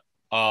accounts that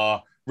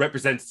are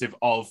representative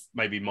of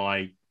maybe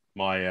my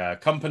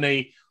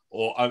company,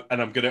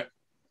 and I'm going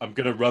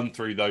to run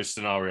through those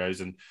scenarios.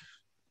 And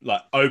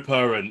like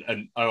OPA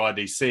and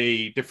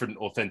OIDC, different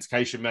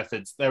authentication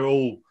methods, they're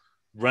all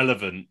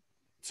relevant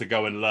to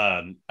go and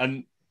learn.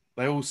 And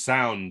they all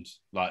sound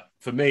like,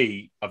 for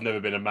me, I've never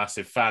been a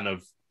massive fan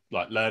of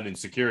learning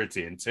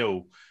security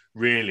until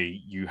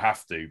really you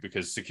have to,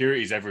 because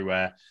security is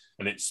everywhere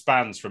and it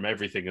spans from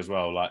everything as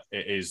well. Like,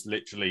 it is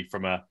literally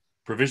from a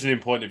provisioning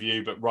point of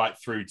view, but right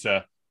through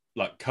to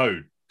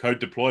code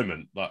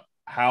deployment. Like,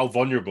 how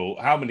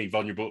many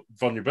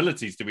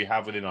vulnerabilities do we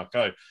have within our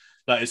code?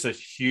 That is a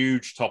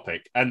huge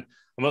topic. And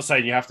I'm not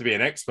saying you have to be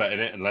an expert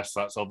in it, unless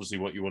that's obviously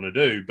what you want to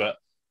do, but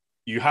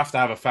you have to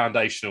have a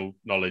foundational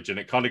knowledge. And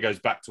it kind of goes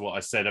back to what I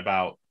said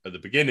about at the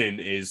beginning,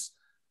 is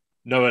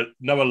know a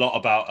lot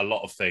about a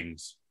lot of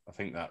things. I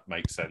think that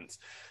makes sense.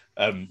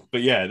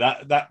 But yeah,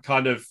 that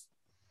kind of,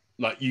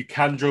 you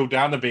can drill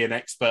down and be an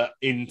expert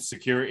in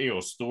security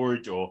or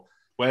storage or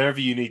wherever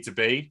you need to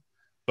be,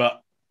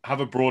 but have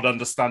a broad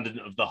understanding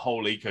of the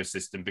whole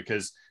ecosystem,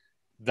 because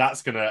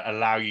that's going to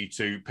allow you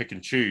to pick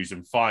and choose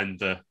and find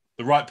the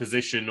right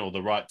position or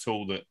the right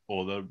tool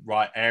or the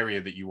right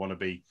area that you want to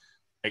be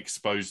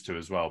exposed to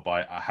as well,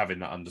 by having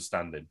that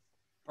understanding.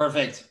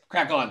 Perfect.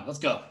 Crack on. Let's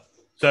go.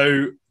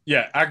 So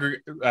Yeah,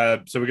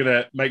 so we're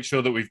going to make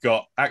sure that we've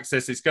got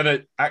access. It's going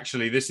to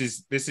actually, this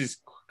is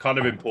kind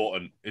of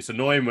important. It's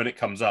annoying when it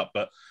comes up,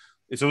 but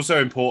it's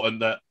also important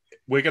that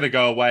we're going to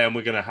go away and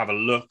we're going to have a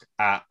look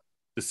at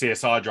the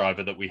CSI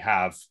driver that we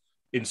have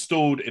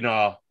installed in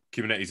our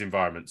Kubernetes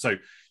environment. So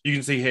you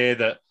can see here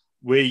that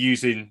we're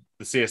using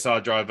the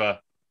CSI driver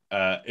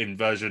in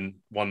version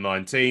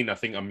 119. I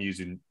think I'm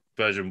using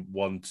version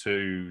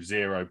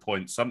 120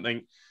 point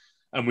something.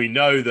 And we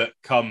know that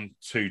come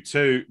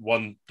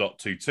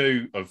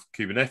 1.22 of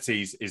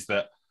Kubernetes is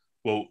that,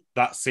 well,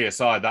 that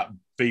CSI, that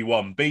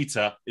V1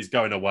 beta is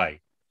going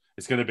away.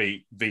 It's going to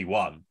be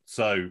V1.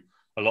 So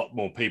a lot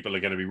more people are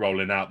going to be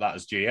rolling out that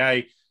as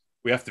GA.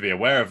 We have to be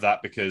aware of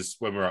that because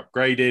when we're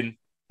upgrading,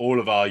 all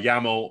of our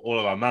YAML, all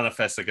of our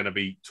manifests are going to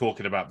be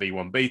talking about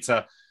V1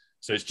 beta.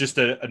 So it's just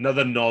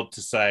another nod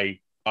to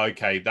say,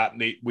 okay,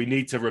 we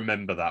need to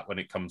remember that when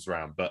it comes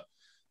around. But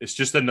it's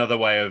just another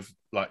way of,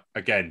 like,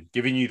 again,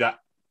 giving you that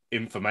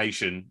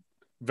information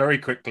very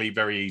quickly,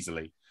 very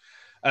easily.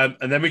 And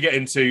then we get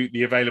into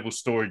the available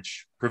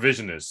storage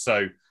provisioners.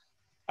 So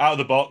out of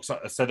the box,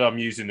 like I said, I'm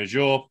using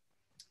Azure.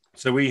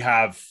 So we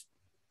have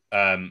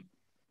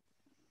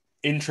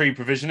in-tree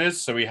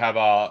provisioners. So we have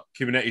our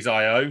Kubernetes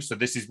IO. So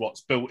this is what's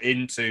built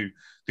into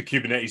the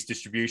Kubernetes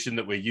distribution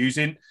that we're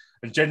using.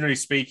 And generally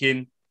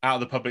speaking, out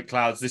of the public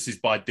clouds, this is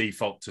by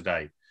default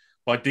today.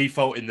 By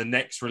default, in the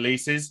next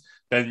releases,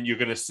 then you're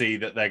going to see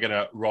that they're going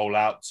to roll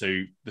out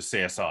to the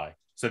CSI.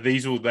 So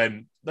these will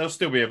then, they'll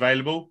still be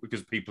available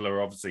because people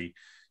are obviously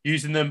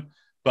using them,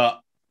 but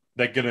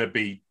they're going to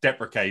be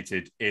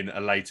deprecated in a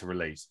later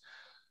release.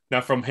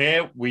 Now, from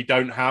here, we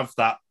don't have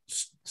that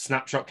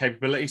snapshot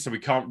capability, so we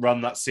can't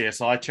run that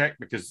CSI check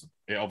because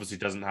it obviously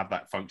doesn't have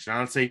that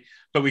functionality,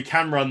 but we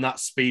can run that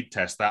speed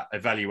test, that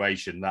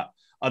evaluation, that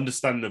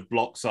understanding of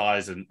block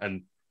size and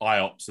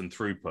IOPS and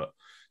throughput.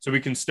 So we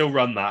can still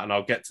run that, and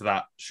I'll get to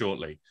that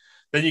shortly.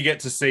 Then you get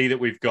to see that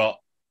we've got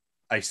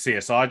a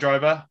CSI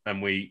driver,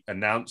 and we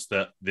announce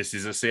that this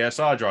is a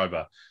CSI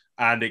driver,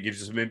 and it gives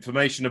you some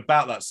information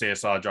about that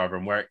CSI driver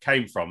and where it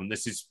came from. And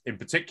this is in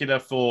particular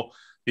for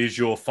the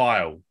Azure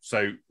file.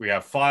 So we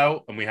have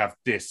file and we have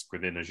disk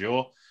within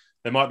Azure.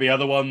 There might be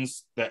other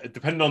ones that,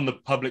 depending on the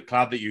public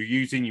cloud that you're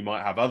using, you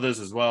might have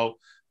others as well.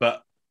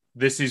 But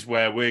this is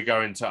where we're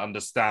going to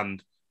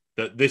understand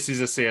that this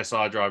is a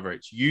CSI driver.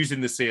 It's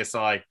using the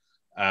CSI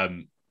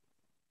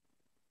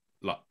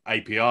like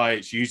API.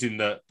 It's using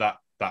that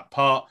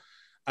part.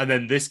 And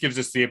then this gives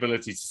us the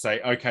ability to say,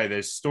 okay,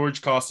 there's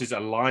storage classes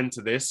aligned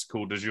to this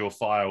called Azure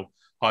file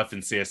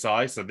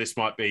 -CSI. So this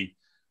might be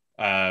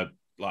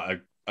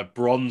like a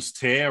bronze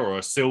tier or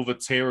a silver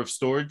tier of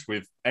storage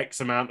with X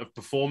amount of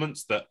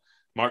performance that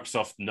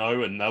Microsoft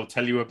know and they'll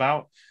tell you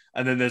about.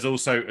 And then there's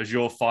also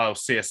Azure file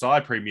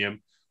CSI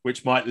premium,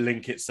 which might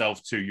link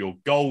itself to your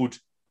gold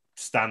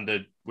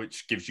standard,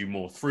 which gives you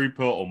more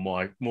throughput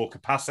or more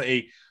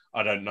capacity.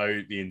 I don't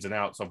know the ins and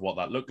outs of what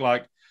that looked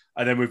like.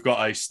 And then we've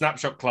got a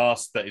snapshot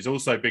class that has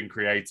also been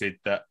created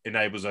that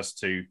enables us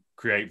to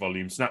create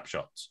volume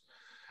snapshots.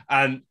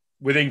 And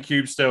within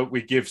Kubestr,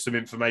 we give some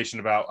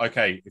information about,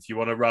 okay, if you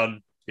want to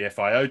run the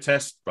FIO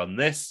test, run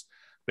this.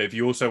 But if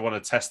you also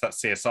want to test that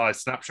CSI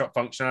snapshot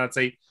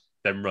functionality,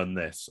 then run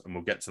this. And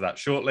we'll get to that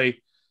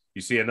shortly.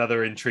 You see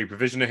another in-tree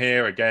provisioner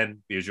here.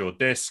 Again, the Azure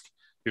disk.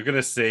 You're going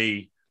to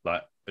see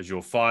like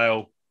Azure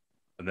file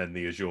and then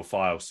the Azure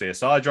file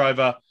CSI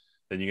driver.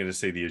 Then you're going to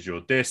see the Azure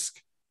disk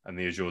and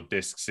the Azure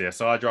disk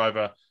CSI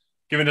driver,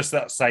 giving us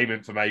that same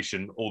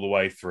information all the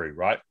way through,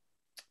 right?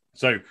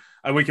 So,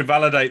 and we can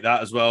validate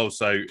that as well.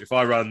 So if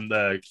I run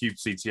the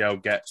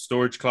kubectl get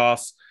storage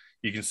class,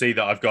 you can see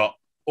that I've got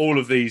all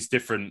of these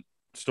different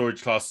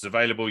storage classes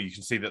available. You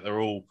can see that they're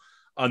all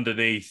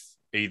underneath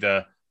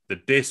either the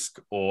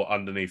disk or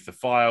underneath the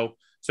file.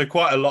 So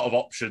quite a lot of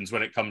options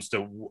when it comes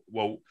to,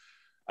 well,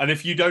 and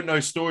if you don't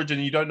know storage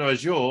and you don't know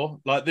Azure,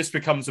 like this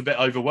becomes a bit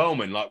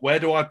overwhelming. Like, where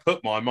do I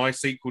put my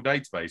MySQL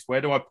database?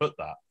 Where do I put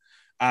that?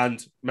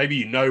 And maybe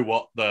you know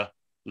what the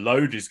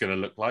load is going to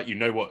look like. You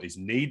know what is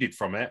needed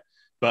from it,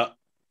 but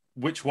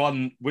which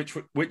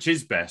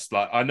is best?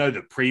 Like, I know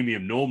that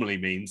premium normally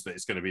means that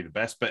it's going to be the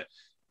best, but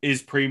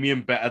is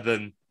premium better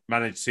than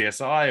managed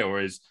CSI,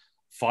 or is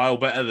file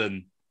better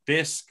than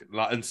disk,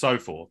 like, and so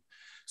forth?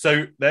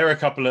 So there are a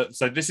couple of,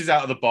 so this is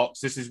out of the box.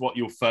 This is what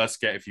you'll first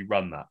get if you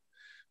run that.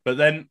 But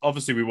then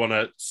obviously we want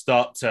to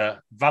start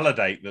to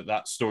validate that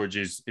that storage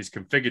is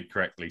configured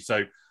correctly.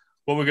 So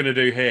what we're going to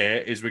do here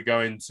is we're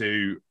going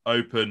to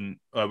we're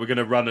going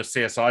to run a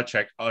CSI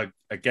check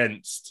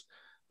against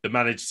the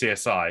managed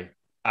CSI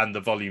and the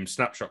volume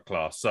snapshot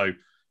class. So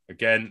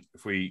again,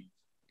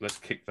 let's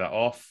kick that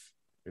off.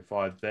 If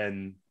I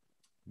then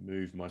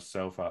move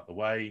myself out of the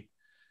way.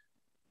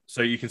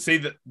 So you can see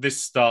that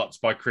this starts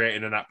by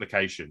creating an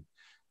application.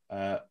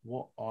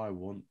 What I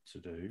want to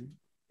do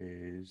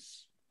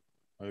is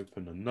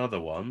open another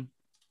one,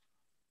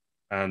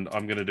 and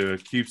I'm going to do a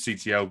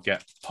kubectl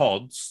get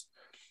pods.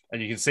 And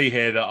you can see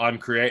here that I'm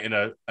creating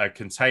a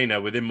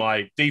container within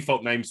my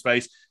default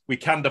namespace. We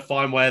can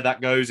define where that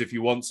goes if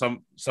you want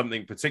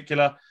something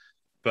particular,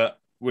 but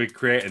we're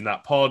creating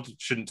that pod.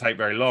 Shouldn't take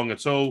very long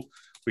at all.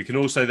 We can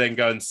also then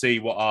go and see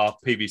what our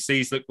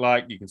PVCs look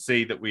like. You can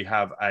see that we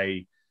have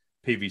a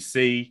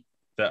PVC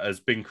that has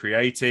been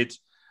created.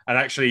 And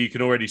actually, you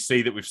can already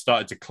see that we've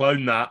started to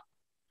clone that.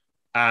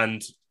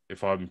 And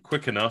if I'm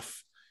quick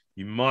enough,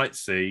 you might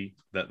see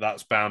that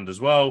that's bound as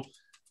well.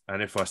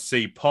 And if I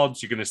see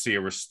pods, you're going to see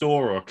a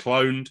restore or a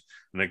cloned.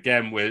 And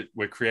again, we're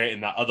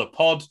creating that other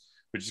pod,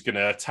 which is going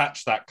to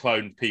attach that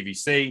cloned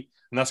PVC.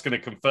 And that's going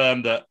to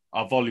confirm that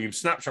our volume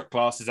snapshot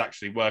class is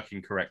actually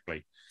working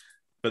correctly.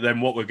 But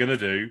then what we're going to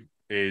do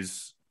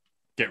is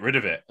get rid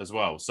of it as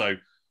well. So,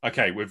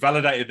 okay, we've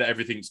validated that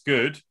everything's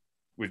good.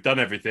 We've done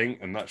everything,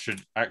 and that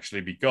should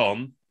actually be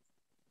gone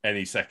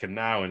any second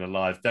now in a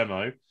live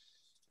demo.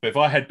 But if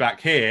I head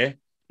back here,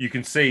 you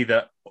can see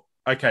that,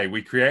 okay,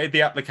 we created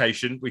the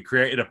application, we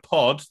created a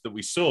pod that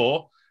we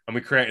saw, and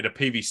we created a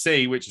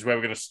PVC, which is where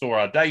we're going to store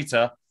our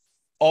data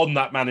on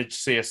that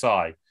managed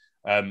CSI.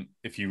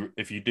 If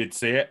you did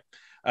see it,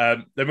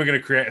 then we're going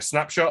to create a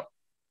snapshot,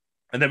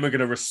 and then we're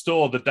going to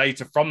restore the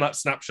data from that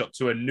snapshot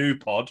to a new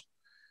pod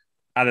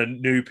and a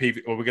new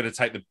PV, or we're going to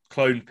take the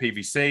cloned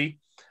PVC,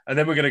 and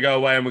then we're going to go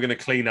away and we're going to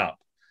clean up.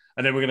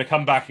 And then we're going to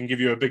come back and give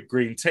you a big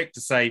green tick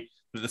to say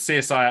that the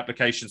CSI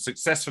application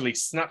successfully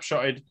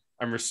snapshotted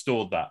and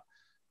restored that,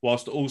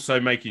 whilst also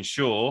making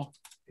sure,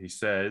 he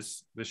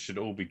says, this should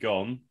all be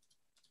gone.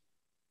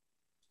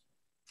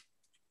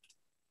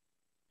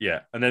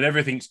 Yeah, and then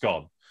everything's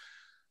gone.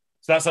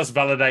 So that's us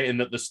validating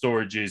that the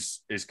storage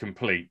is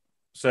complete.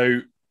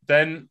 So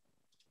then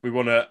we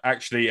want to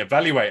actually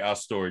evaluate our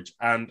storage.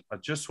 And I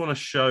just want to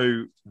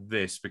show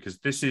this because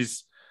this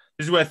is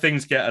where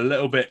things get a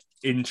little bit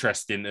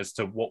interesting as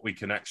to what we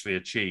can actually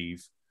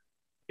achieve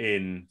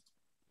in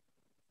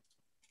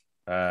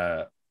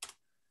from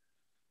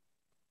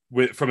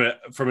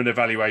an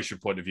evaluation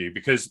point of view,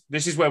 because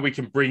this is where we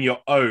can bring your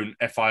own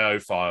FIO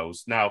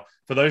files. Now,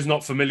 for those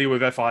not familiar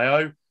with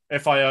FIO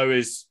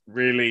is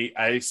really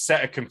a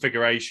set of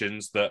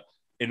configurations that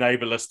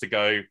enable us to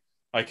go,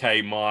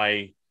 okay,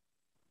 my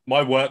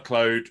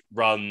workload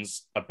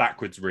runs a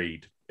backwards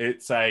read.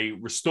 It's a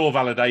restore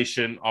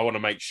validation. I want to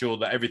make sure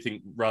that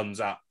everything runs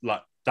out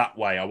like that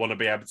way. I want to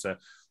be able to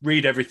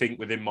read everything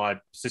within my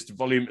system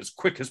volume as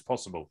quick as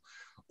possible.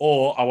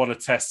 Or I want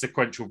to test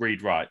sequential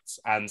read writes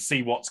and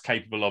see what's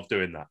capable of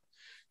doing that.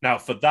 Now,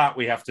 for that,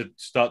 we have to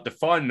start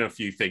defining a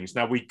few things.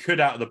 Now, we could,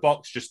 out of the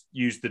box, just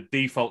use the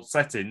default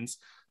settings,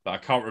 but I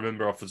can't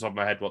remember off the top of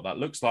my head what that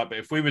looks like. But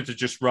if we were to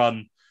just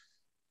run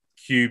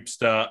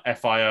Kubestr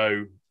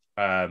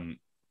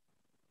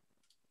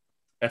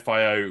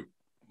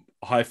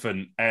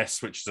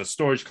FIO-S, which is a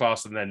storage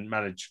class, and then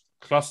manage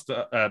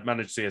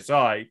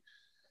CSI,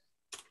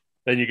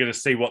 then you're going to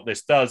see what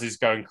this does is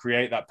go and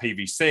create that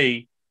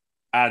PVC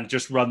and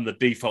just run the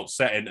default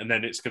setting, and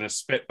then it's going to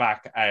spit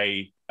back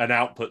an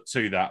output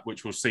to that,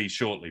 which we'll see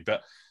shortly.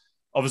 But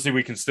obviously,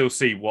 we can still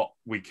see what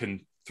we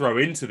can throw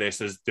into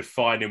this as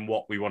defining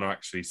what we want to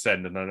actually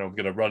send, and then I'm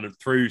going to run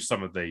through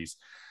some of these.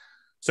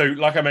 So,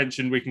 like I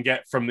mentioned, we can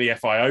get from the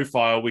FIO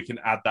file, we can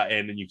add that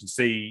in, and you can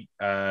see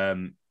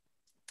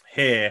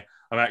here,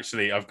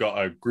 I've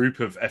got a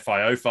group of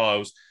FIO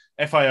files.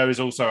 FIO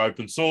is also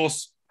open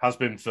source, has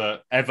been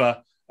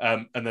forever,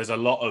 and there's a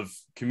lot of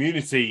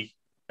community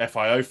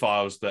FIO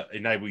files that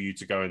enable you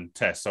to go and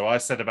test. So I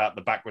said about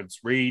the backwards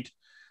read.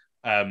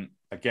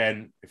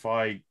 Again, if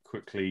I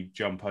quickly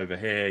jump over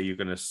here, you're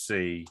going to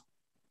see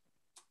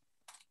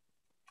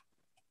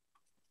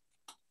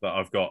that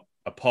I've got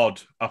a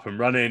pod up and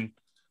running.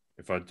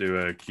 If I do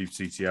a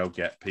kubectl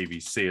get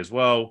PVC as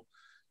well,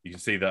 you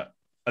can see that.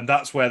 And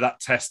that's where that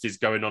test is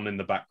going on in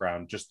the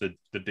background, just the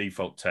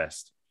default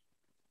test.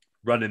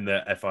 Running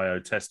the FIO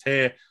test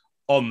here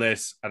on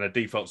this and a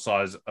default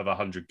size of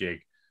 100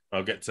 gig.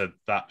 I'll get to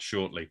that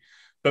shortly.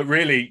 But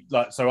really,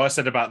 so I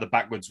said about the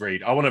backwards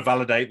read. I want to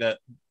validate that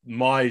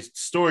my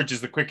storage is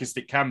the quickest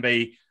it can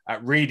be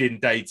at reading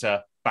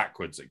data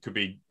backwards. It could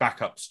be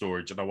backup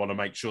storage, and I want to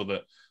make sure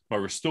that my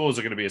restores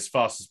are going to be as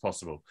fast as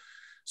possible.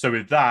 So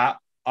with that,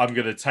 I'm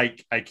going to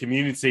take a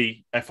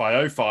community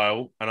FIO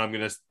file, and I'm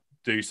going to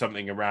do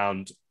something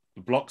around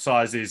the block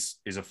size is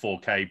a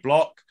 4K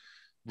block.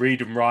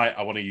 Read and write,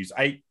 I want to use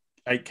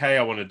 8K.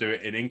 I want to do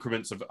it in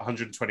increments of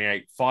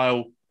 128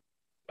 file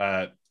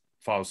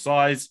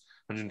size,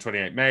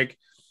 128 meg,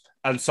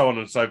 and so on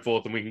and so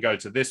forth. And we can go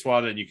to this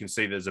one, and you can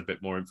see there's a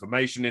bit more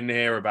information in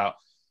here about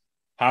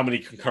how many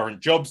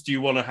concurrent jobs do you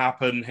want to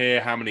happen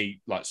here, how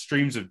many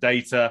streams of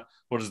data,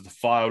 what does the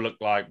file look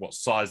like, what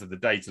size of the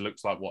data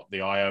looks like, what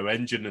the IO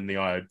engine and the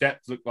IO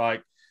depth look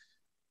like.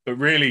 But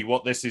really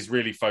what this is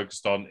really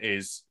focused on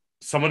is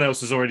someone else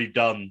has already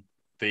done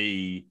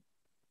the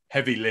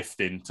heavy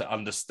lifting to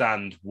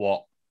understand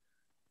what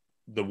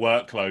the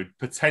workload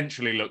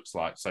potentially looks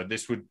like. So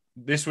this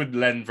would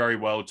lend very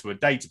well to a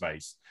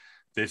database.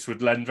 This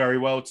would lend very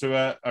well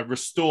to a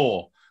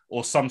restore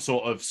or some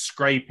sort of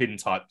scraping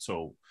type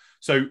tool.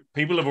 So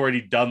people have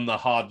already done the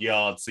hard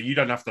yards, so you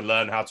don't have to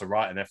learn how to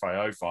write an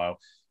FIO file.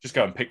 Just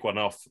go and pick one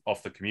off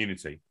the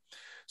community.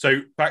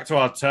 So back to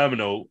our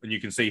terminal, and you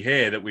can see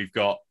here that we've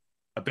got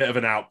a bit of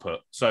an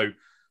output. So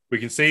we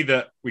can see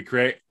that we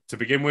created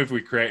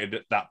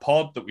that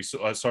pod that we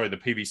saw, the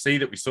PVC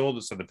that we saw,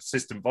 so the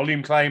persistent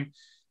volume claim.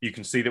 You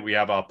can see that we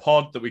have our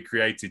pod that we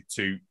created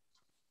to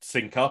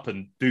sync up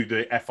and do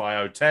the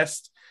FIO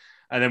test.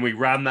 And then we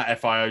ran that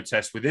FIO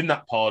test within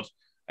that pod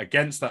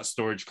against that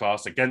storage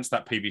class, against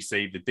that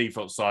PVC, the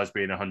default size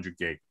being 100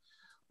 gig.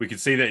 We can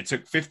see that it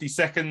took 50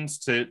 seconds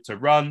to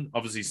run.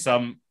 Obviously,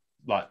 some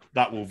like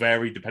that will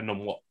vary depending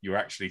on what you're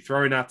actually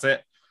throwing at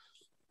it.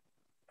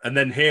 And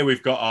then here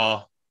we've got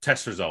our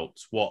test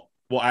results. What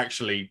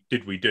actually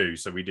did we do?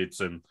 So we did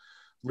some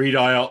read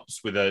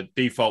IOPS with a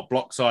default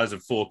block size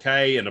of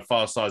 4K and a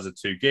file size of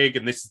 2 gig.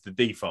 And this is the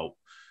default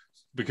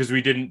because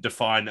we didn't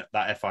define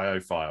that FIO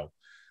file.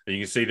 And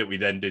you can see that we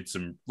then did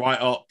some write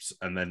ops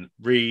and then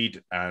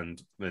read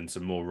and then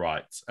some more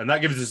writes. And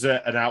that gives us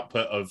an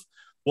output of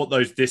what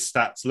those disk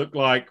stats look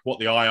like, what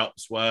the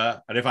IOPS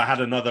were. And if I had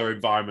another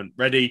environment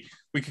ready,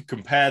 we could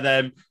compare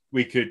them.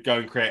 We could go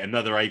and create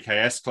another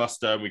AKS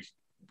cluster. We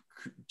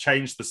could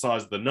change the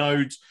size of the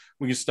nodes.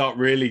 We can start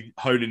really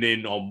honing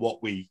in on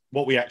what we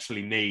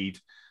actually need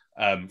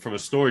from a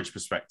storage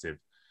perspective.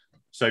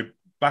 So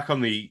back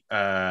on the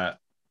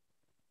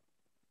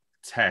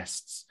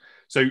tests.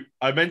 So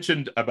I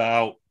mentioned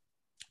about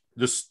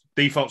the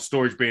default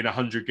storage being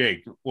 100 gig.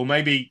 Well,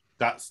 maybe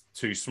that's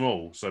too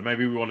small. So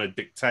maybe we want to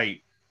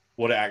dictate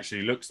what it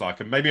actually looks like.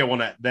 And maybe I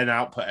want to then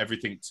output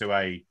everything to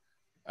a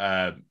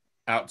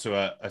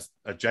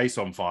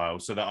JSON file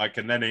so that I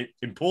can then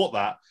import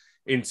that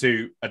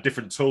into a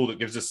different tool that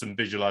gives us some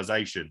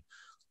visualization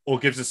or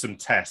gives us some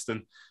test.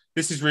 And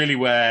this is really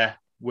where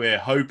we're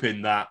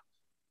hoping that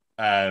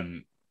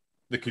the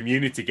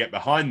community get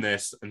behind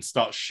this and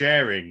start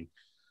sharing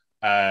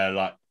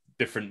like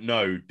different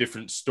node,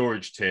 different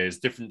storage tiers,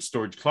 different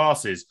storage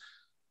classes,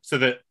 so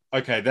that,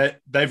 okay,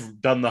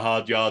 they've done the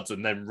hard yards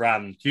and then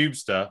ran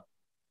Kubestr,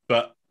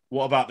 but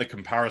what about the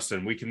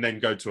comparison? We can then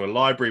go to a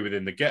library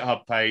within the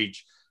GitHub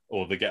page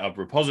or the GitHub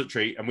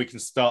repository, and we can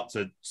start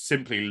to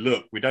simply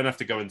look. We don't have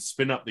to go and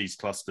spin up these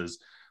clusters.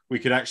 We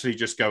can actually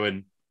just go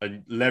and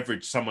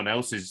leverage someone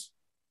else's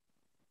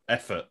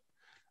effort,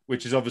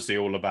 which is obviously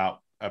all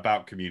about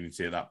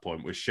community at that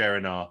point. We're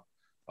sharing our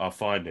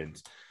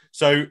findings.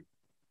 So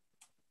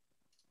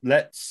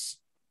let's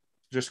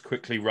just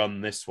quickly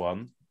run this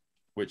one,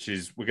 which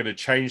is we're going to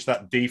change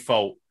that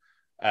default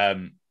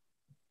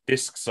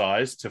disk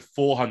size to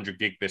 400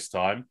 gig this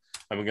time,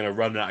 and we're going to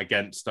run that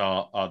against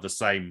the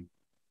same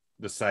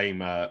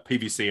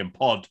PVC and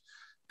pod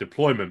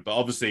deployment. But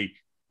obviously,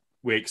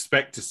 we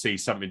expect to see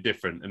something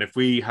different. And if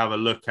we have a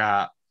look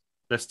at,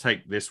 let's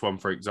take this one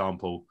for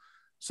example.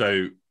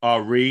 So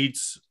our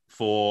reads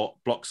for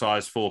block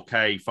size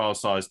 4K, file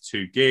size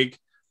 2 gig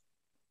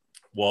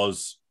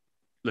was,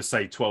 let's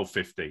say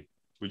 1250.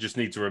 We just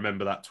need to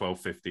remember that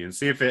 1250 and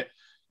see if it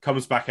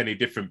comes back any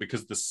different,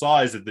 because the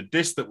size of the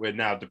disk that we're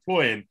now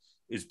deploying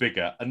is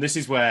bigger. And this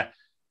is where,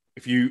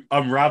 if you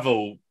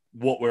unravel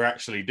what we're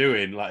actually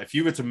doing, like if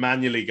you were to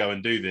manually go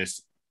and do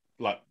this,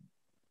 like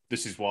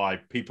this is why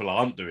people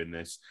aren't doing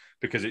this,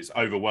 because it's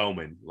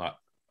overwhelming. Like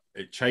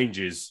it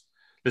changes.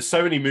 There's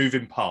so many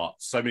moving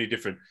parts, so many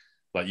different,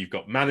 like you've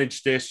got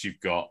managed disks,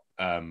 you've got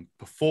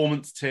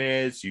performance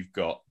tiers, you've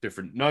got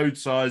different node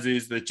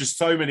sizes. There's just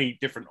so many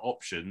different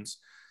options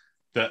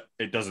that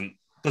it doesn't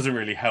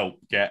really help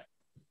get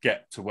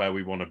to where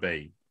we want to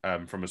be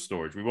from a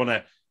storage. We want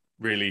to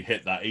really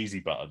hit that easy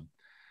button.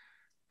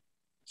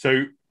 So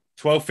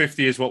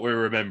 1250 is what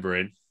we're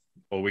remembering,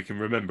 or we can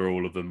remember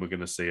all of them. We're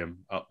going to see them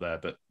up there,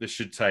 but this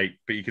should take,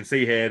 but you can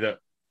see here that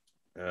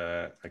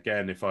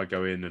again, if I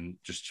go in and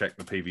just check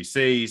the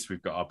PVCs,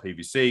 we've got our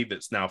PVC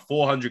that's now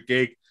 400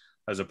 gig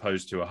as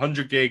opposed to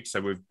 100 gig.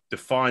 So we've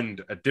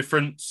defined a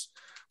difference.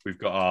 We've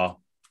got our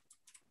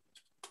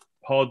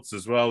pods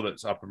as well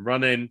that's up and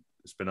running.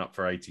 It's been up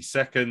for 80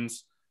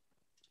 seconds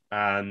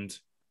and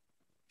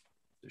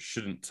it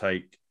shouldn't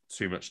take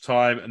too much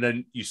time. And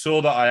then you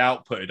saw that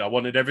I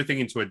wanted everything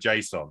into a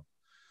JSON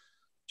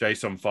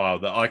file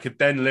that I could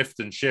then lift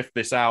and shift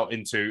this out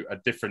into a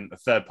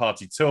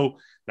third-party tool.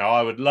 Now,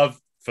 I would love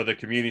for the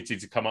community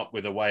to come up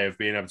with a way of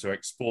being able to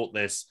export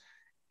this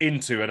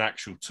into an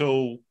actual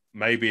tool,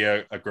 maybe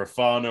a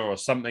Grafana or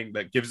something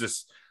that gives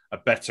us a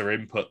better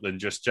input than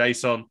just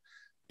JSON.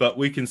 But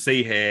we can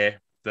see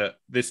here that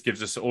this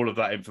gives us all of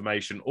that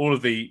information, all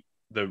of the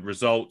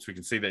results. We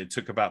can see that it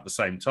took about the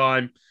same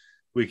time.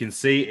 We can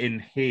see in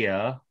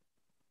here,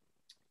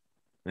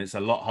 and it's a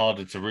lot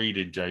harder to read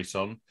in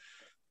JSON,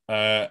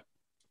 but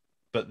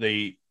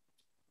the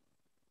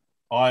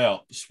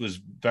IOPS was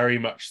very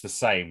much the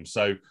same.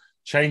 So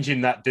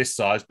changing that disk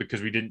size,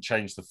 because we didn't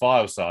change the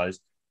file size,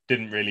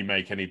 didn't really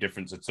make any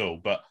difference at all.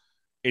 But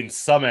in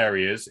some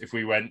areas, if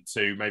we went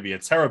to maybe a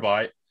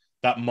terabyte,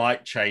 that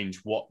might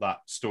change what that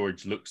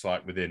storage looks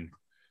like within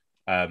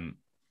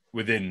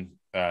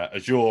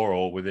Azure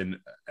or within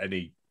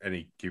any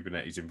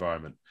Kubernetes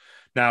environment.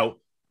 Now,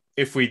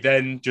 if we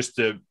then, just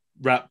to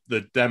wrap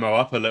the demo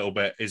up a little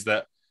bit, is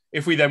that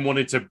if we then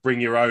wanted to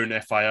bring your own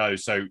FIO,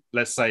 so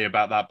let's say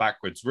about that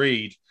backwards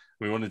read,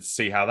 we wanted to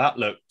see how that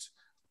looked,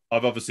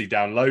 I've obviously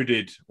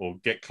downloaded or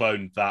get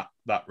cloned that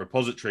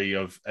repository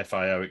of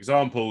FIO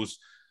examples,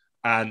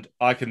 and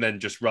I can then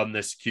just run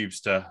this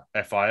Kubestr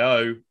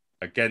FIO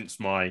against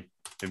my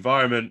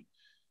environment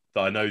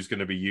that I know is going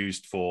to be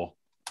used for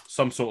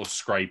some sort of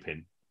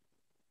scraping.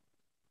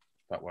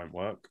 That won't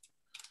work.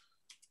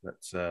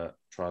 Let's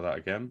try that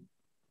again.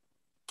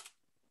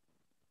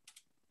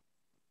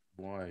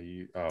 Why are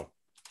you? Oh,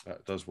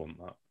 that does want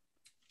that.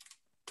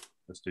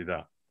 Let's do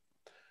that.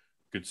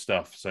 Good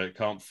stuff. So it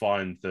can't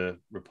find the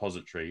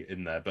repository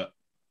in there, but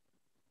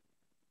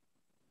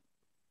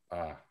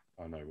I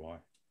know why.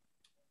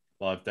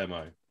 Live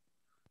demo.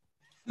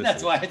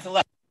 That's why it's a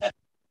live.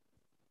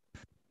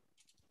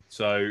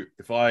 So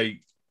if I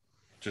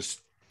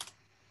just,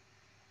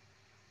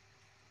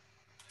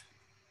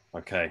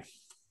 okay,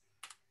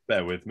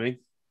 bear with me.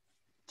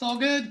 It's all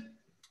good.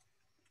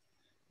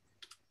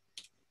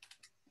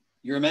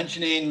 You were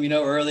mentioning,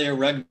 earlier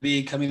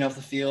rugby coming off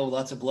the field,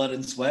 lots of blood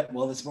and sweat.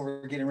 Well, this is what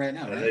we're getting right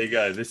now, right? There you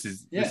go. This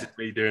is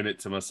me doing it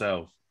to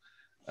myself.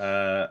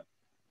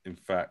 In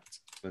fact,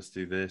 let's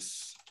do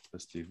this.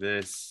 Let's do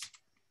this.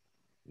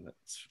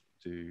 Let's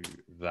do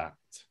that.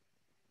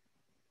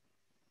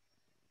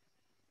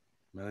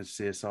 Manage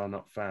CSR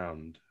not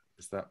found.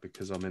 Is that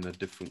because I'm in a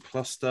different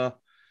cluster?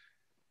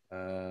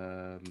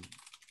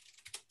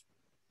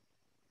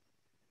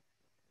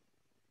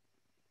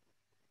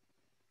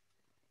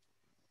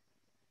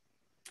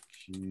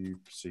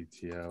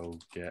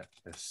 kubectl get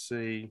sc.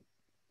 I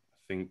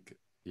think,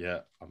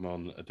 yeah, I'm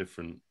on a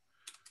different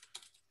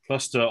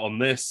cluster on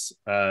this.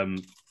 So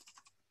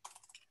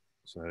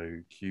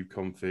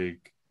kubeconfig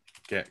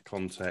get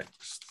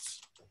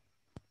contexts,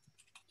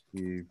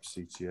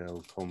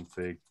 kubectl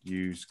config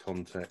use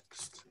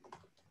context.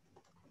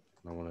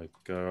 And I want to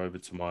go over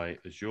to my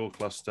Azure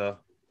cluster,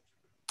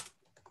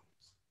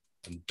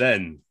 and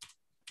then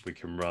we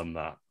can run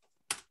that.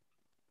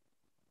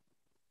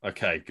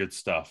 Okay, good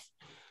stuff.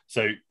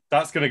 So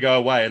that's going to go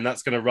away, and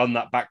that's going to run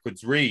that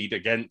backwards read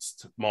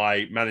against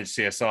my managed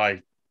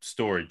CSI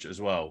storage as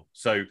well.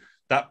 So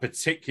that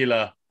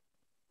particular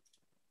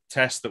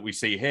test that we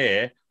see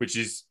here, which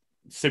is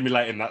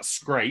simulating that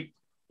scrape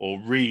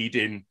or read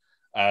in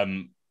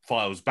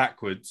files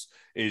backwards,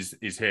 is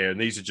here.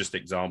 And these are just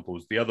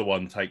examples. The other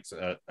one takes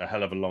a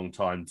hell of a long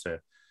time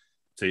to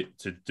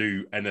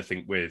do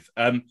anything with.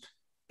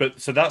 But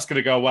so that's going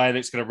to go away, and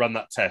it's going to run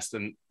that test.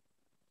 And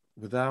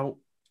without,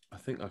 I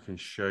think I can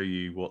show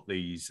you what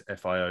these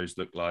FIOs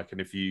look like.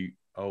 And if you,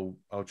 I'll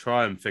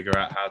try and figure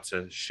out how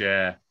to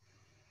share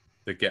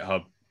the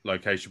GitHub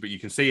location. But you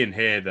can see in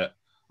here that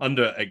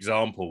under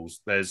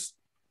examples, there's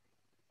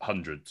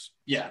hundreds.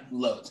 Yeah,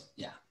 loads.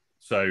 Yeah.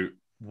 So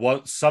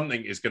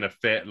something is going to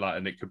fit, like,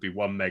 and it could be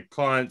 1 meg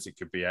clients, it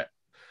could be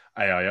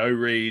AIO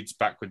reads,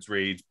 backwards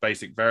reads,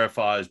 basic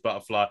verifiers,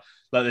 butterfly.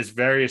 Like, there's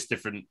various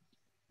different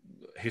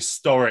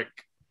historic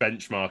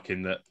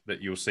benchmarking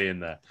that you'll see in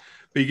there.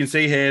 But you can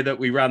see here that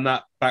we ran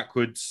that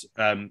backwards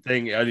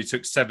thing. It only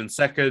took 7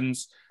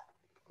 seconds.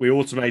 We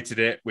automated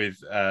it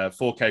with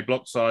 4K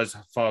block size,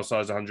 file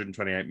size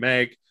 128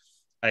 meg,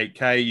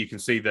 8K. You can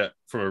see that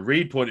from a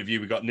read point of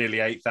view, we got nearly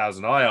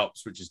 8,000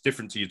 IOPS, which is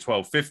different to your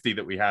 1250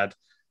 that we had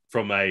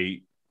from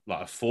a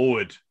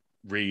forward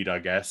read, I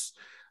guess.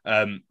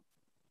 And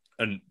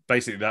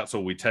basically, that's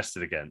all we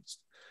tested against.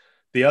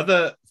 The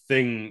other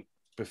thing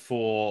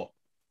before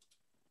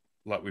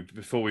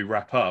we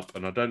wrap up,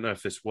 and I don't know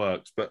if this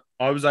works, but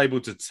I was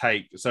able to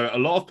take, so a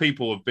lot of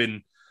people have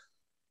been,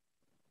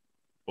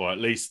 or at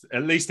least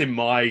in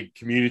my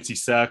community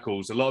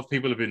circles, a lot of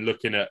people have been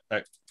looking at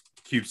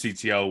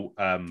kubectl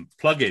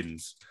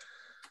plugins.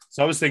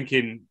 So I was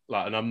thinking,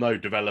 and I'm no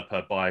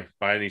developer by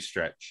any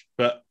stretch,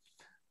 but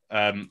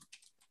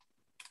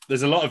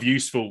there's a lot of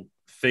useful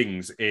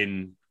things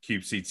in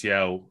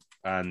kubectl,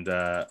 and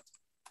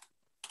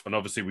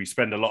obviously we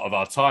spend a lot of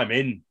our time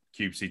in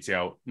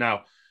kubectl.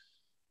 Now,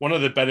 one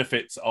of the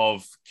benefits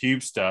of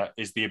Kubestr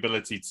is the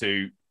ability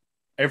to,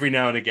 every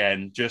now and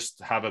again,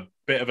 just have a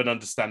bit of an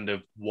understanding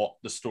of what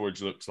the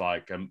storage looks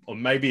like, or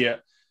maybe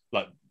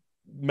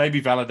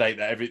validate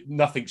that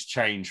nothing's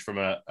changed from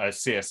a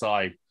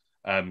CSI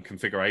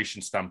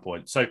configuration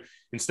standpoint. So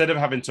instead of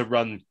having to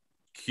run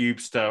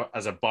Kubestr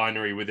as a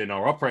binary within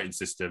our operating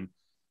system,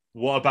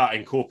 what about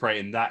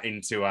incorporating that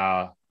into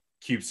our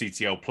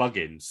kubectl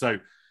plugin? So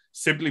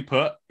simply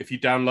put, if you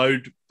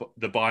download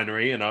the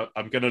binary, and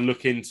I'm going to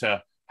look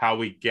into how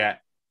we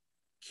get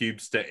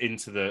Kubestr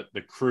into the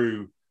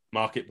Crew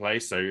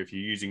marketplace. So if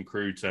you're using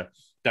Crew to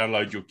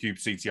download your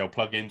kubectl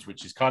plugins,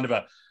 which is kind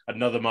of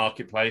another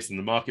marketplace, and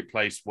the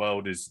marketplace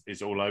world is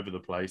all over the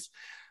place,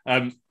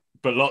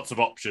 but lots of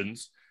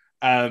options.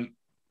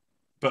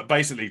 But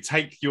basically,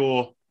 take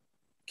your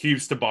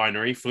Kubestr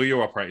binary for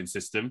your operating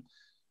system,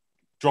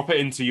 drop it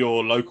into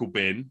your local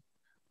bin,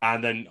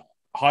 and then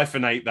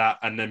hyphenate that,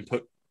 and then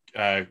put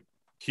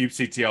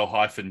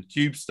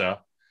kubectl-kubestr,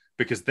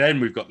 because then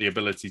we've got the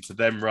ability to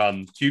then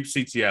run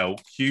kubectl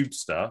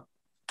Kubestr,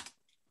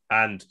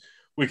 and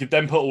we could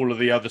then put all of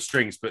the other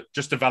strings. But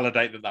just to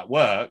validate that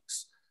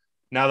works,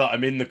 now that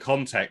I'm in the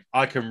context,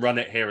 I can run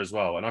it here as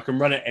well. And I can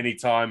run it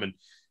anytime. And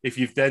if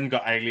you've then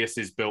got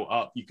aliases built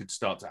up, you could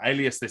start to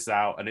alias this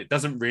out. And it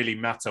doesn't really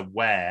matter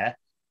where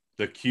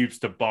the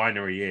Kubestr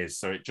binary is.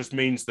 So it just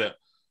means that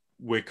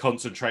we're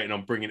concentrating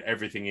on bringing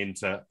everything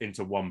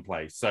into one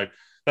place. So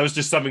that was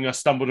just something I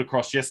stumbled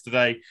across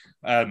yesterday.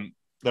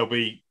 There'll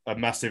be a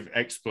massive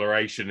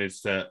exploration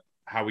as to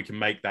how we can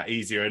make that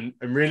easier. And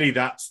really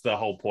that's the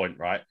whole point,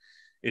 right?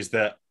 Is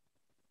that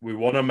we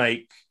want to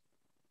make,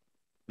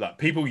 like,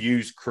 people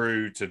use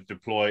Crew to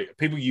deploy,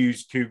 people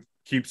use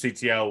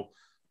kubectl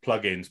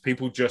plugins.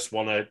 People just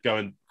want to go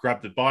and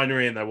grab the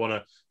binary and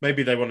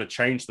maybe they want to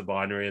change the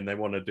binary and they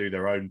want to do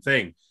their own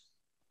thing.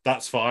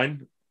 That's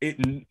fine.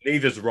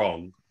 Neither's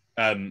wrong.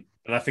 And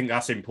I think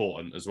that's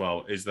important as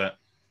well, is that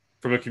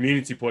from a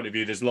community point of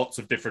view, there's lots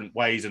of different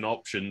ways and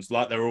options,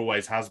 like there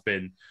always has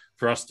been,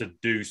 for us to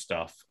do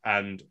stuff.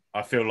 And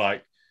I feel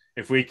like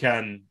if we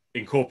can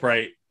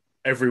incorporate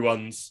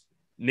everyone's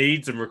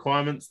needs and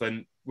requirements,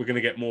 then we're going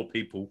to get more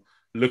people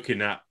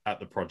looking at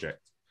the project.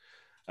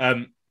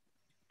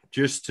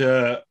 Just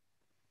to,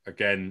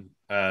 again,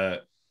 so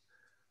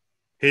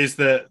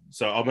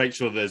I'll make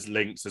sure there's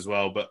links as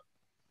well, but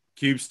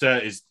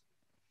Kubestr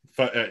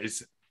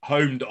is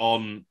homed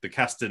on the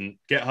Casten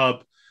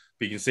GitHub.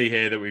 But you can see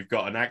here that we've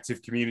got an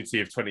active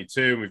community of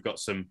 22, and we've got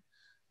some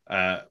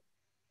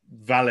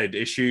valid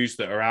issues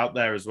that are out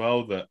there as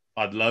well that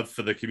I'd love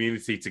for the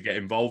community to get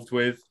involved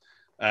with.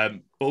 But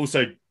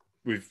also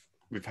we've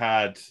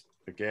had,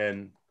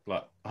 again,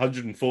 like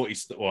 140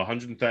 or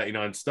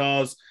 139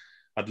 stars.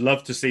 I'd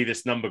love to see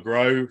this number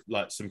grow,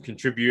 like some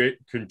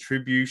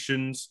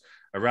contributions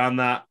around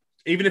that.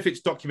 Even if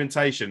it's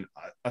documentation,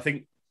 I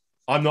think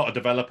I'm not a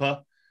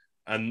developer,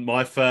 and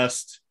my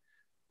first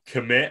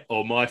commit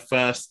or my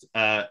first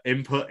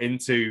input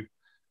into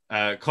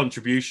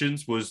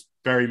contributions was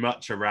very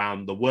much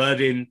around the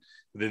wording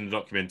within the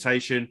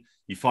documentation.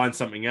 You find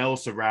something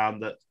else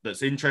around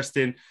that's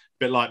interesting, a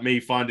bit like me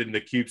finding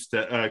the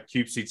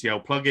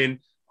kubectl plugin.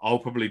 I'll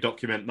probably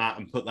document that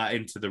and put that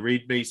into the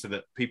README so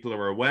that people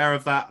are aware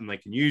of that and they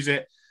can use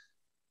it.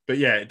 But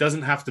yeah, it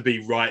doesn't have to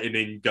be writing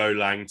in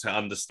Golang to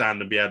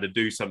understand and be able to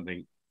do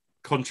something.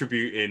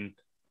 Contributing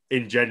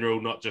in general,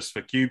 not just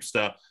for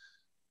Kubestr,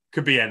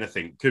 could be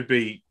anything. Could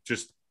be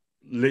just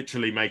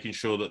literally making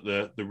sure that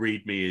the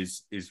README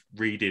is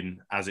reading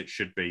as it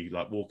should be,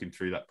 like walking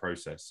through that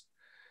process.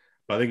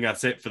 But I think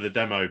that's it for the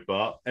demo.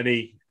 Bart,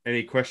 any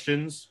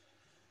questions?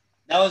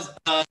 That was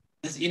a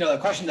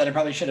question that I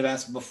probably should have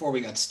asked before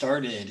we got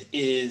started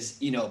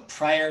is,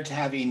 prior to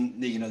having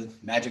the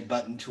magic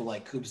button tool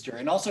like Kubestr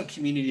and also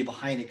community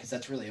behind it, because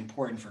that's really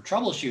important for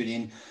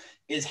troubleshooting,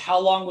 is how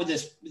long would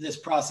this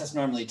process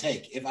normally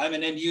take? If I'm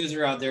an end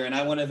user out there and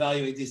I want to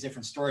evaluate these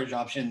different storage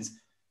options,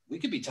 we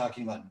could be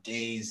talking about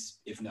days,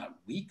 if not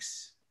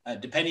weeks,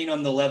 depending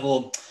on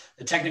the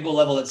technical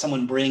level that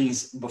someone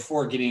brings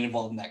before getting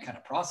involved in that kind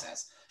of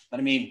process. But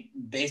I mean,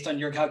 based on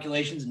your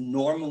calculations,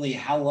 normally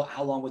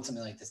how long would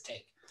something like this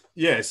take?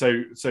 Yeah,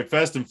 so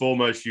first and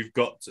foremost, you've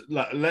got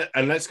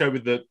and let's go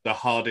with the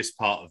hardest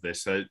part of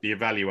this, so the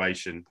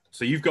evaluation.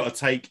 So you've got to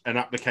take an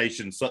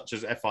application such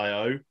as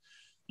FIO.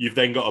 You've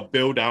then got to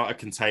build out a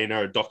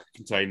container, a Docker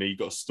container. You've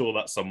got to store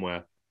that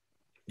somewhere.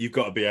 You've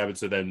got to be able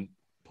to then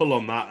pull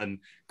on that and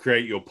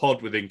create your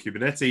pod within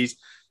Kubernetes.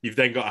 You've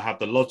then got to have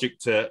the logic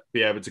to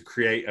be able to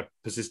create a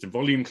persistent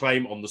volume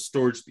claim on the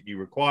storage that you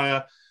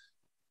require.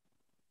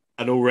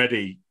 And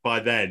already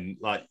by then,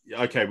 like,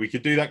 okay, we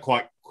could do that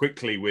quite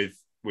quickly with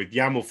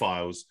YAML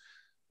files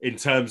in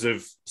terms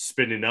of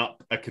spinning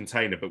up a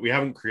container, but we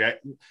haven't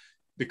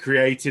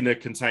creating a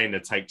container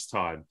takes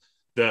time.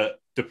 The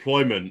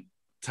deployment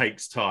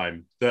takes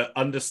time. The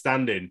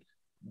understanding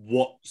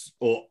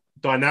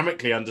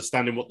dynamically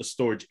understanding what the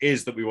storage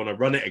is that we want to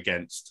run it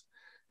against,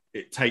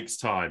 it takes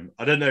time.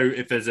 I don't know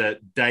if there's a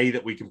day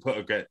that we can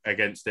put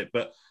against it,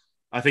 but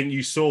I think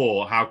you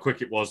saw how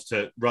quick it was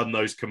to run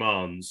those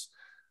commands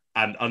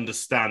and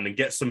understand and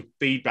get some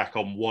feedback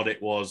on what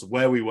it was,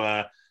 where we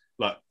were.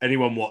 Like,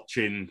 anyone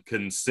watching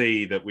can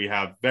see that we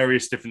have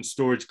various different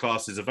storage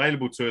classes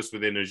available to us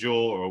within Azure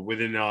or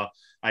within our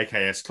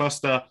AKS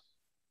cluster.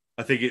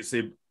 I think it's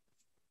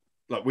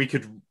like we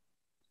could,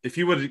 if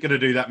you were going to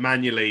do that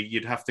manually,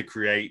 you'd have to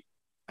create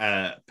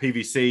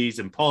PVCs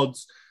and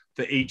pods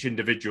for each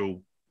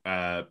individual,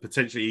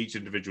 potentially each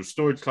individual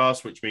storage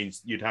class, which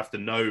means you'd have to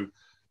know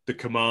the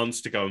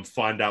commands to go and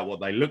find out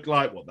what they look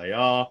like, what they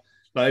are.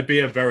 Like, it'd be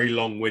a very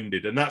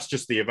long-winded, and that's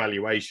just the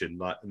evaluation.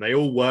 Like, and they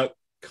all work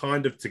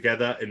kind of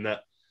together in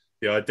that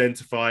the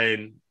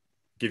identifying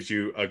gives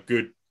you a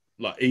good,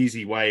 like,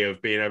 easy way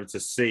of being able to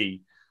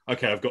see,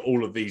 okay, I've got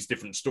all of these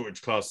different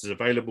storage classes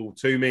available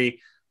to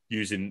me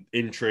using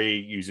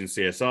Intree, using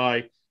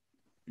CSI.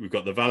 We've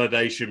got the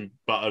validation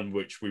button,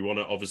 which we want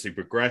to obviously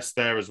progress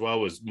there as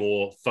well as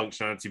more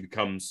functionality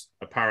becomes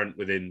apparent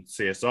within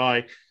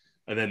CSI,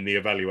 and then the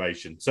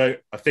evaluation. So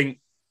I think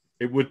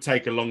it would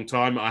take a long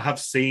time. I have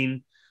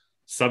seen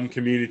some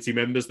community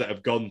members that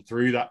have gone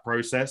through that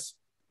process,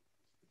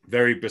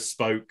 very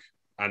bespoke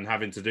and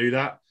having to do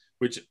that.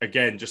 which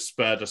again just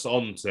spurred us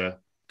on to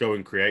go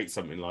and create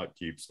something like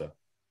Kubestr.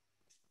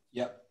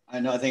 Yep,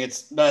 I know. I think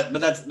it's, but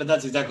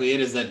that's exactly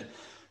it. Is that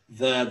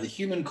the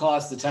human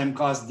cost, the time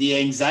cost, the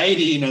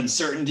anxiety and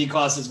uncertainty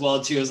cost as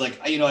well too. Is like,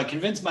 I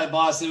convinced my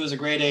boss it was a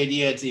great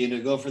idea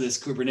to go for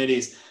this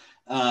Kubernetes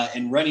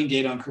and running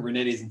data on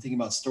Kubernetes and thinking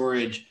about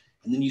storage,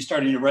 and then you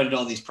starting to run into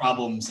all these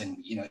problems, and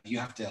you're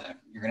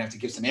gonna have to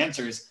give some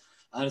answers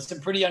on some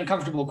pretty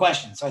uncomfortable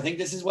questions. So I think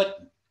this is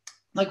what,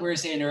 like we were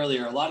saying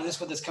earlier, a lot of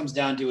what this comes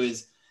down to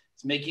is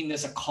making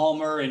this a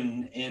calmer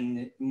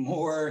and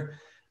more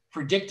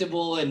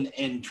predictable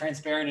and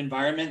transparent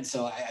environment.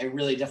 So I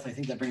really definitely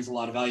think that brings a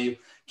lot of value.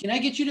 Can I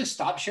get you to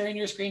stop sharing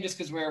your screen just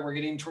because we're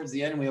getting towards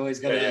the end and we always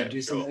got to do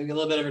a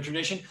little bit of a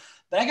tradition.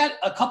 But I got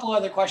a couple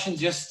other questions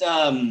just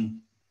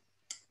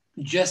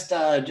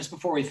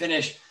before we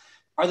finish.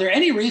 Are there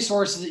any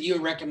resources that you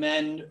would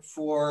recommend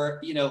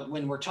for,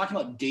 when we're talking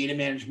about data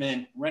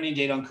management, running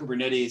data on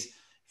Kubernetes?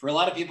 For a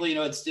lot of people,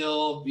 it's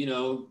still,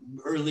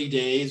 early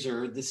days,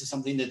 or this is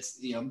something that's,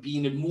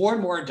 being more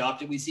and more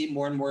adopted. We see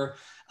more and more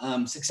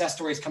success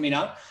stories coming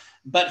out.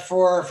 But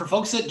for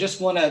folks that just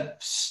want to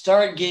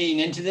start getting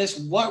into this,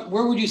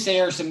 where would you say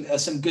are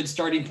some good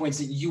starting points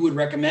that you would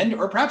recommend?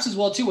 Or perhaps as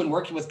well, too, when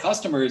working with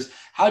customers,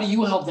 how do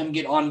you help them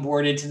get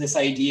onboarded to this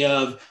idea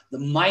of the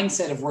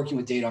mindset of working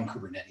with data on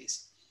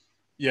Kubernetes?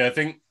 Yeah, I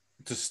think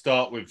to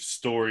start with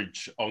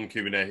storage on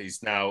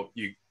Kubernetes, now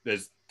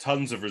there's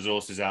tons of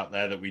resources out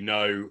there that we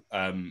know,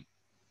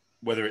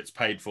 whether it's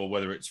paid for,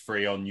 whether it's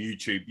free on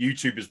YouTube.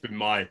 YouTube has been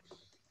my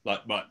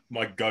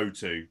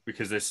go-to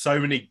because there's so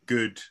many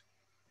good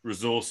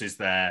resources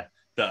there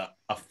that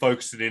are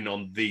focusing in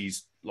on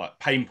these like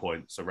pain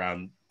points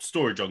around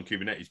storage on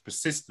Kubernetes,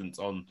 persistence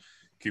on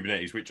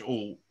Kubernetes, which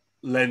all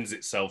lends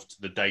itself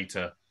to the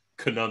data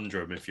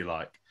conundrum, if you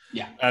like.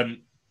 Yeah.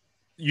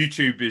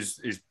 YouTube is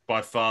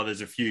by far,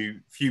 there's a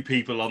few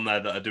people on there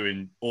that are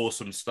doing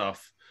awesome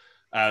stuff.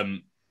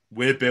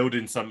 We're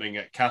building something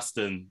at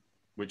Casten,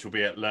 which will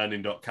be at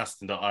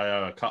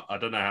learning.casten.io. I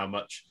don't know how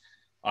much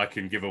I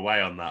can give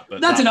away on that, but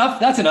that's enough.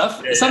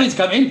 Yeah, something's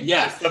coming.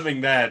 Yeah. There's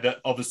something there that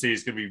obviously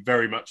is going to be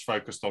very much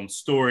focused on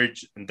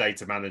storage and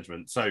data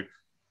management. So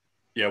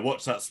yeah,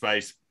 watch that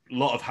space. A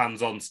lot of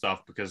hands-on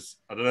stuff, because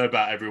I don't know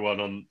about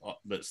everyone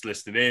that's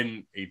listening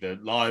in, either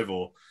live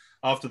or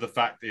after the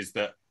fact, is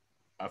that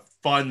I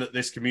find that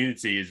this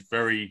community is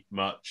very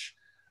much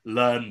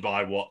learn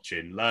by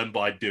watching, learn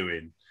by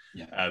doing,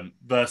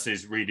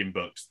 versus reading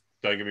books.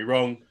 Don't get me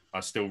wrong, I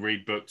still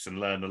read books and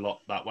learn a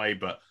lot that way,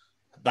 but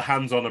the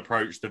hands-on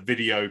approach, the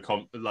video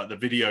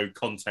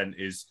content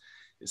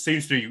it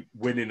seems to be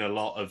winning a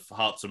lot of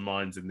hearts and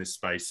minds in this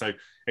space. So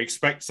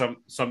expect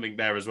something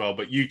there as well.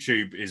 But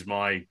YouTube is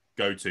my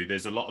go-to.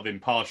 There's a lot of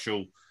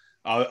impartial.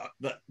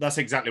 That's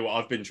exactly what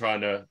I've been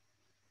trying to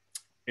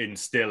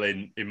instill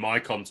in my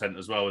content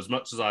as well. As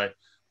much as I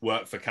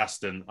work for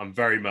Casten, I'm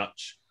very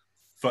much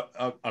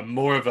I'm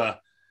more of a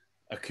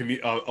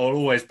community. I'll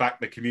always back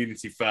the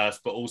community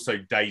first, but also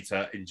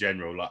data in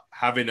general. Like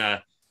having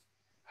a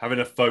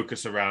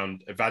focus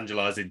around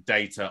evangelizing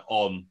data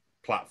on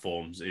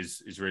platforms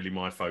is really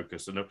my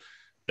focus. And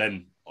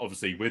then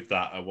obviously with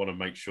that, I want to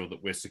make sure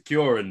that we're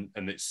secure and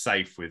it's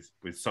safe with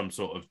some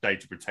sort of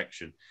data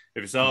protection.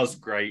 If it's ours,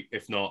 great.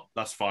 If not,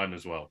 that's fine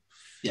as well.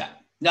 Yeah.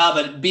 No,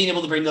 but being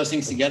able to bring those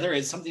things together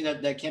is something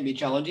that can be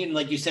challenging. And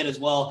like you said as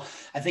well,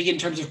 I think in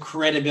terms of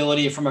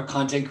credibility from a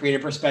content creator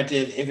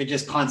perspective, if it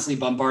just constantly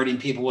bombarding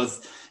people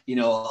with,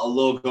 a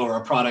logo or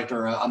a product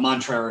or a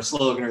mantra or a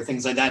slogan or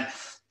things like that,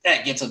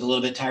 that gets a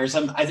little bit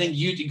tiresome. I think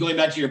going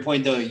back to your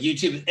point though,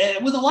 YouTube,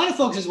 with a lot of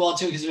folks as well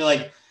too, because they're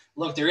like,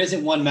 look, there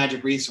isn't one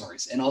magic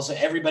resource. And also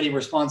everybody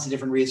responds to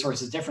different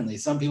resources differently.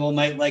 Some people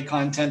might like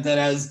content that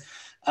has,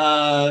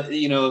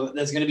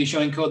 that's going to be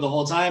showing code the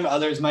whole time.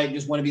 Others might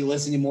just want to be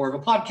listening more of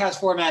a podcast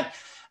format.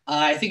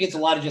 I think it's a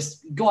lot of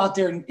just go out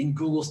there and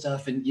Google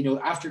stuff. And,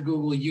 after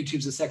Google,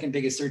 YouTube's the second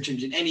biggest search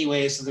engine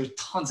anyway. So there's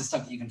tons of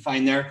stuff that you can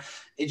find there.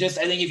 I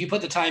think if you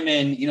put the time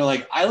in,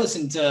 like I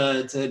listen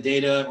to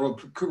data or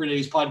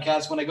Kubernetes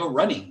podcasts when I go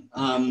running.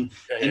 And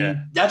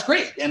that's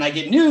great. And I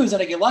get news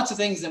and I get lots of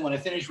things. Then when I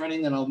finish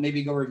running, then I'll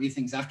maybe go review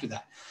things after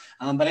that.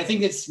 But I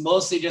think it's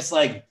mostly just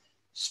like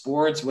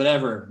sports,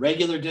 whatever,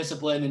 regular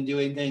discipline and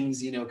doing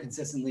things,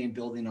 consistently and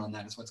building on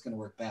that is what's going to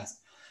work best.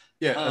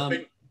 Yeah. I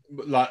think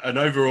like an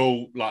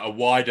overall, like a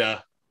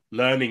wider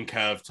learning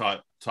curve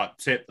type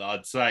tip that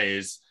I'd say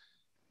is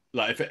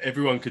like, if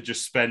everyone could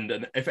just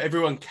if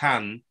everyone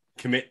can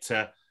commit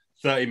to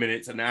 30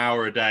 minutes, an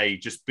hour a day,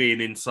 just being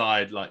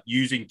inside, like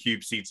using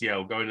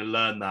kubectl, going to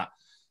learn that,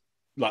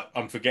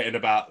 like forget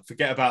about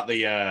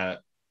the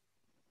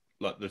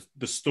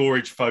the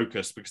storage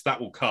focus, because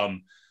that will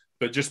come,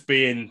 but just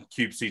being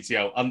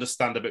kubectl,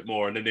 understand a bit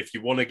more. And then if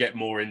you want to get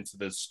more into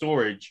the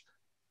storage,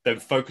 then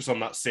focus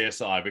on that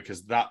CSI,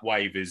 because that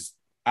wave is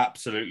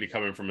absolutely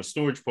coming from a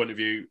storage point of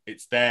view.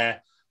 It's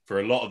there for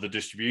a lot of the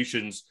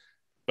distributions,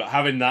 but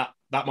having that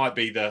might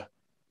be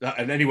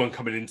and anyone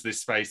coming into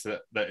this space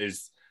that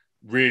is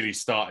really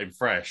starting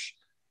fresh,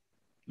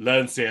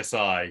 learn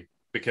CSI,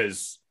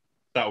 because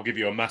that will give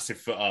you a massive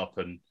foot up.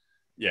 And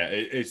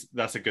yeah,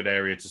 that's a good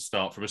area to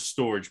start from a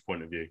storage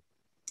point of view.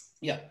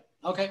 Yeah.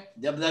 Okay.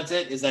 Yeah, but that's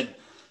it. Is that,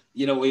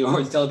 we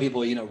always tell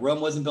people,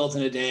 Rome wasn't built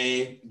in a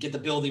day. Get the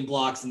building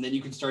blocks, and then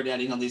you can start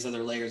adding on these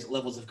other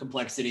levels of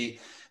complexity.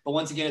 But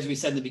once again, as we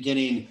said in the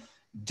beginning,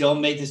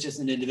 don't make this just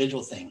an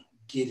individual thing.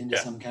 Get into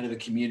some kind of a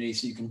community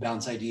so you can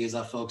bounce ideas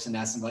off folks and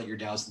ask them about your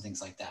DAOs and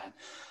things like that.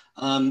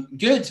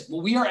 Good.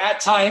 Well, we are at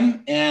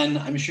time, and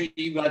I'm sure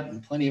you've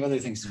got plenty of other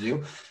things to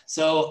do.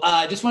 So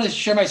I just want to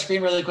share my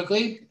screen really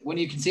quickly. When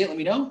you can see it, let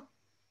me know.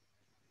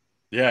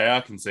 Yeah,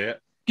 I can see it.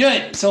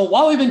 Good. So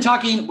while we've been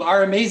talking,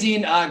 our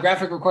amazing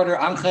graphic recorder,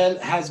 Angel,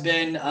 has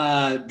been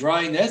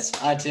drawing this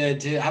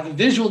to have a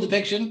visual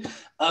depiction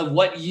of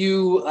what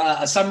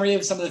a summary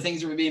of some of the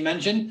things that were being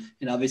mentioned.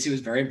 And obviously it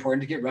was very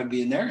important to get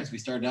rugby in there as we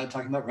started out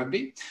talking about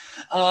rugby.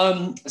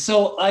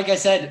 So like I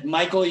said,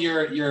 Michael,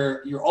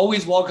 you're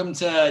always welcome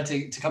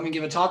to come and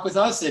give a talk with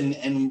us,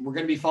 and we're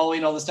going to be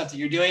following all the stuff that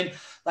you're doing.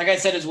 Like I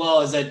said, as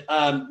well, is that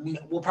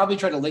we'll probably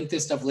try to link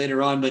this stuff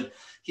later on, but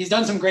he's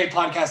done some great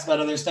podcasts about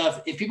other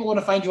stuff. If people want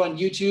to find you on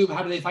YouTube,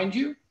 how do they find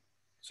you?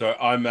 So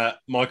I'm at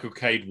Michael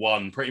Cade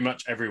 1 pretty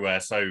much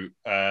everywhere. So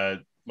my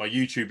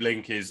YouTube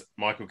link is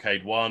Michael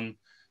Cade 1.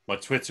 My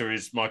Twitter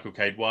is Michael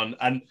Cade 1.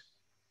 And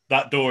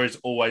that door is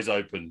always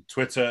open.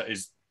 Twitter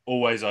is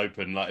always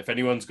open. Like if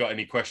anyone's got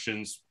any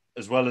questions,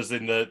 as well as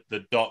in the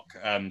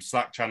DoK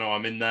Slack channel,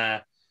 I'm in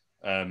there.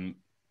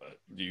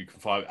 You can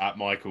find at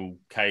Michael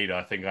Cade,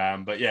 I think I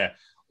am. But yeah,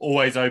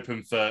 always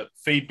open for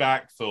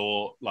feedback,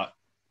 for like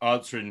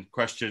answering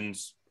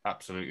questions.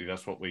 Absolutely,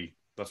 that's what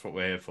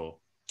we're here for.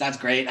 That's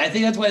great. I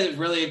think that's what it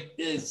really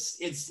is.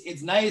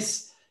 It's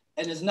nice,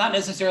 and it's not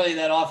necessarily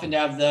that often to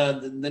have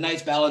the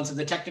nice balance of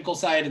the technical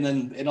side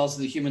and also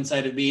the human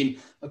side of being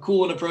a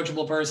cool and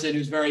approachable person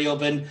who's very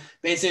open.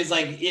 Basically, it's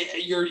like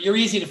you're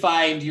easy to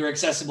find, you're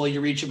accessible,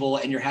 you're reachable,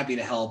 and you're happy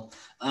to help.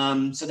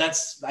 So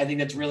I think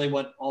that's really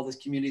what all this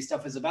community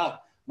stuff is about.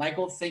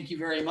 Michael, thank you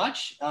very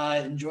much.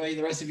 Enjoy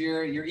the rest of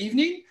your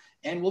evening,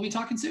 and we'll be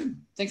talking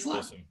soon. Thanks a lot.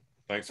 Awesome.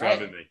 Thanks for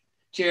having me.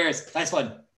 Cheers. Nice one.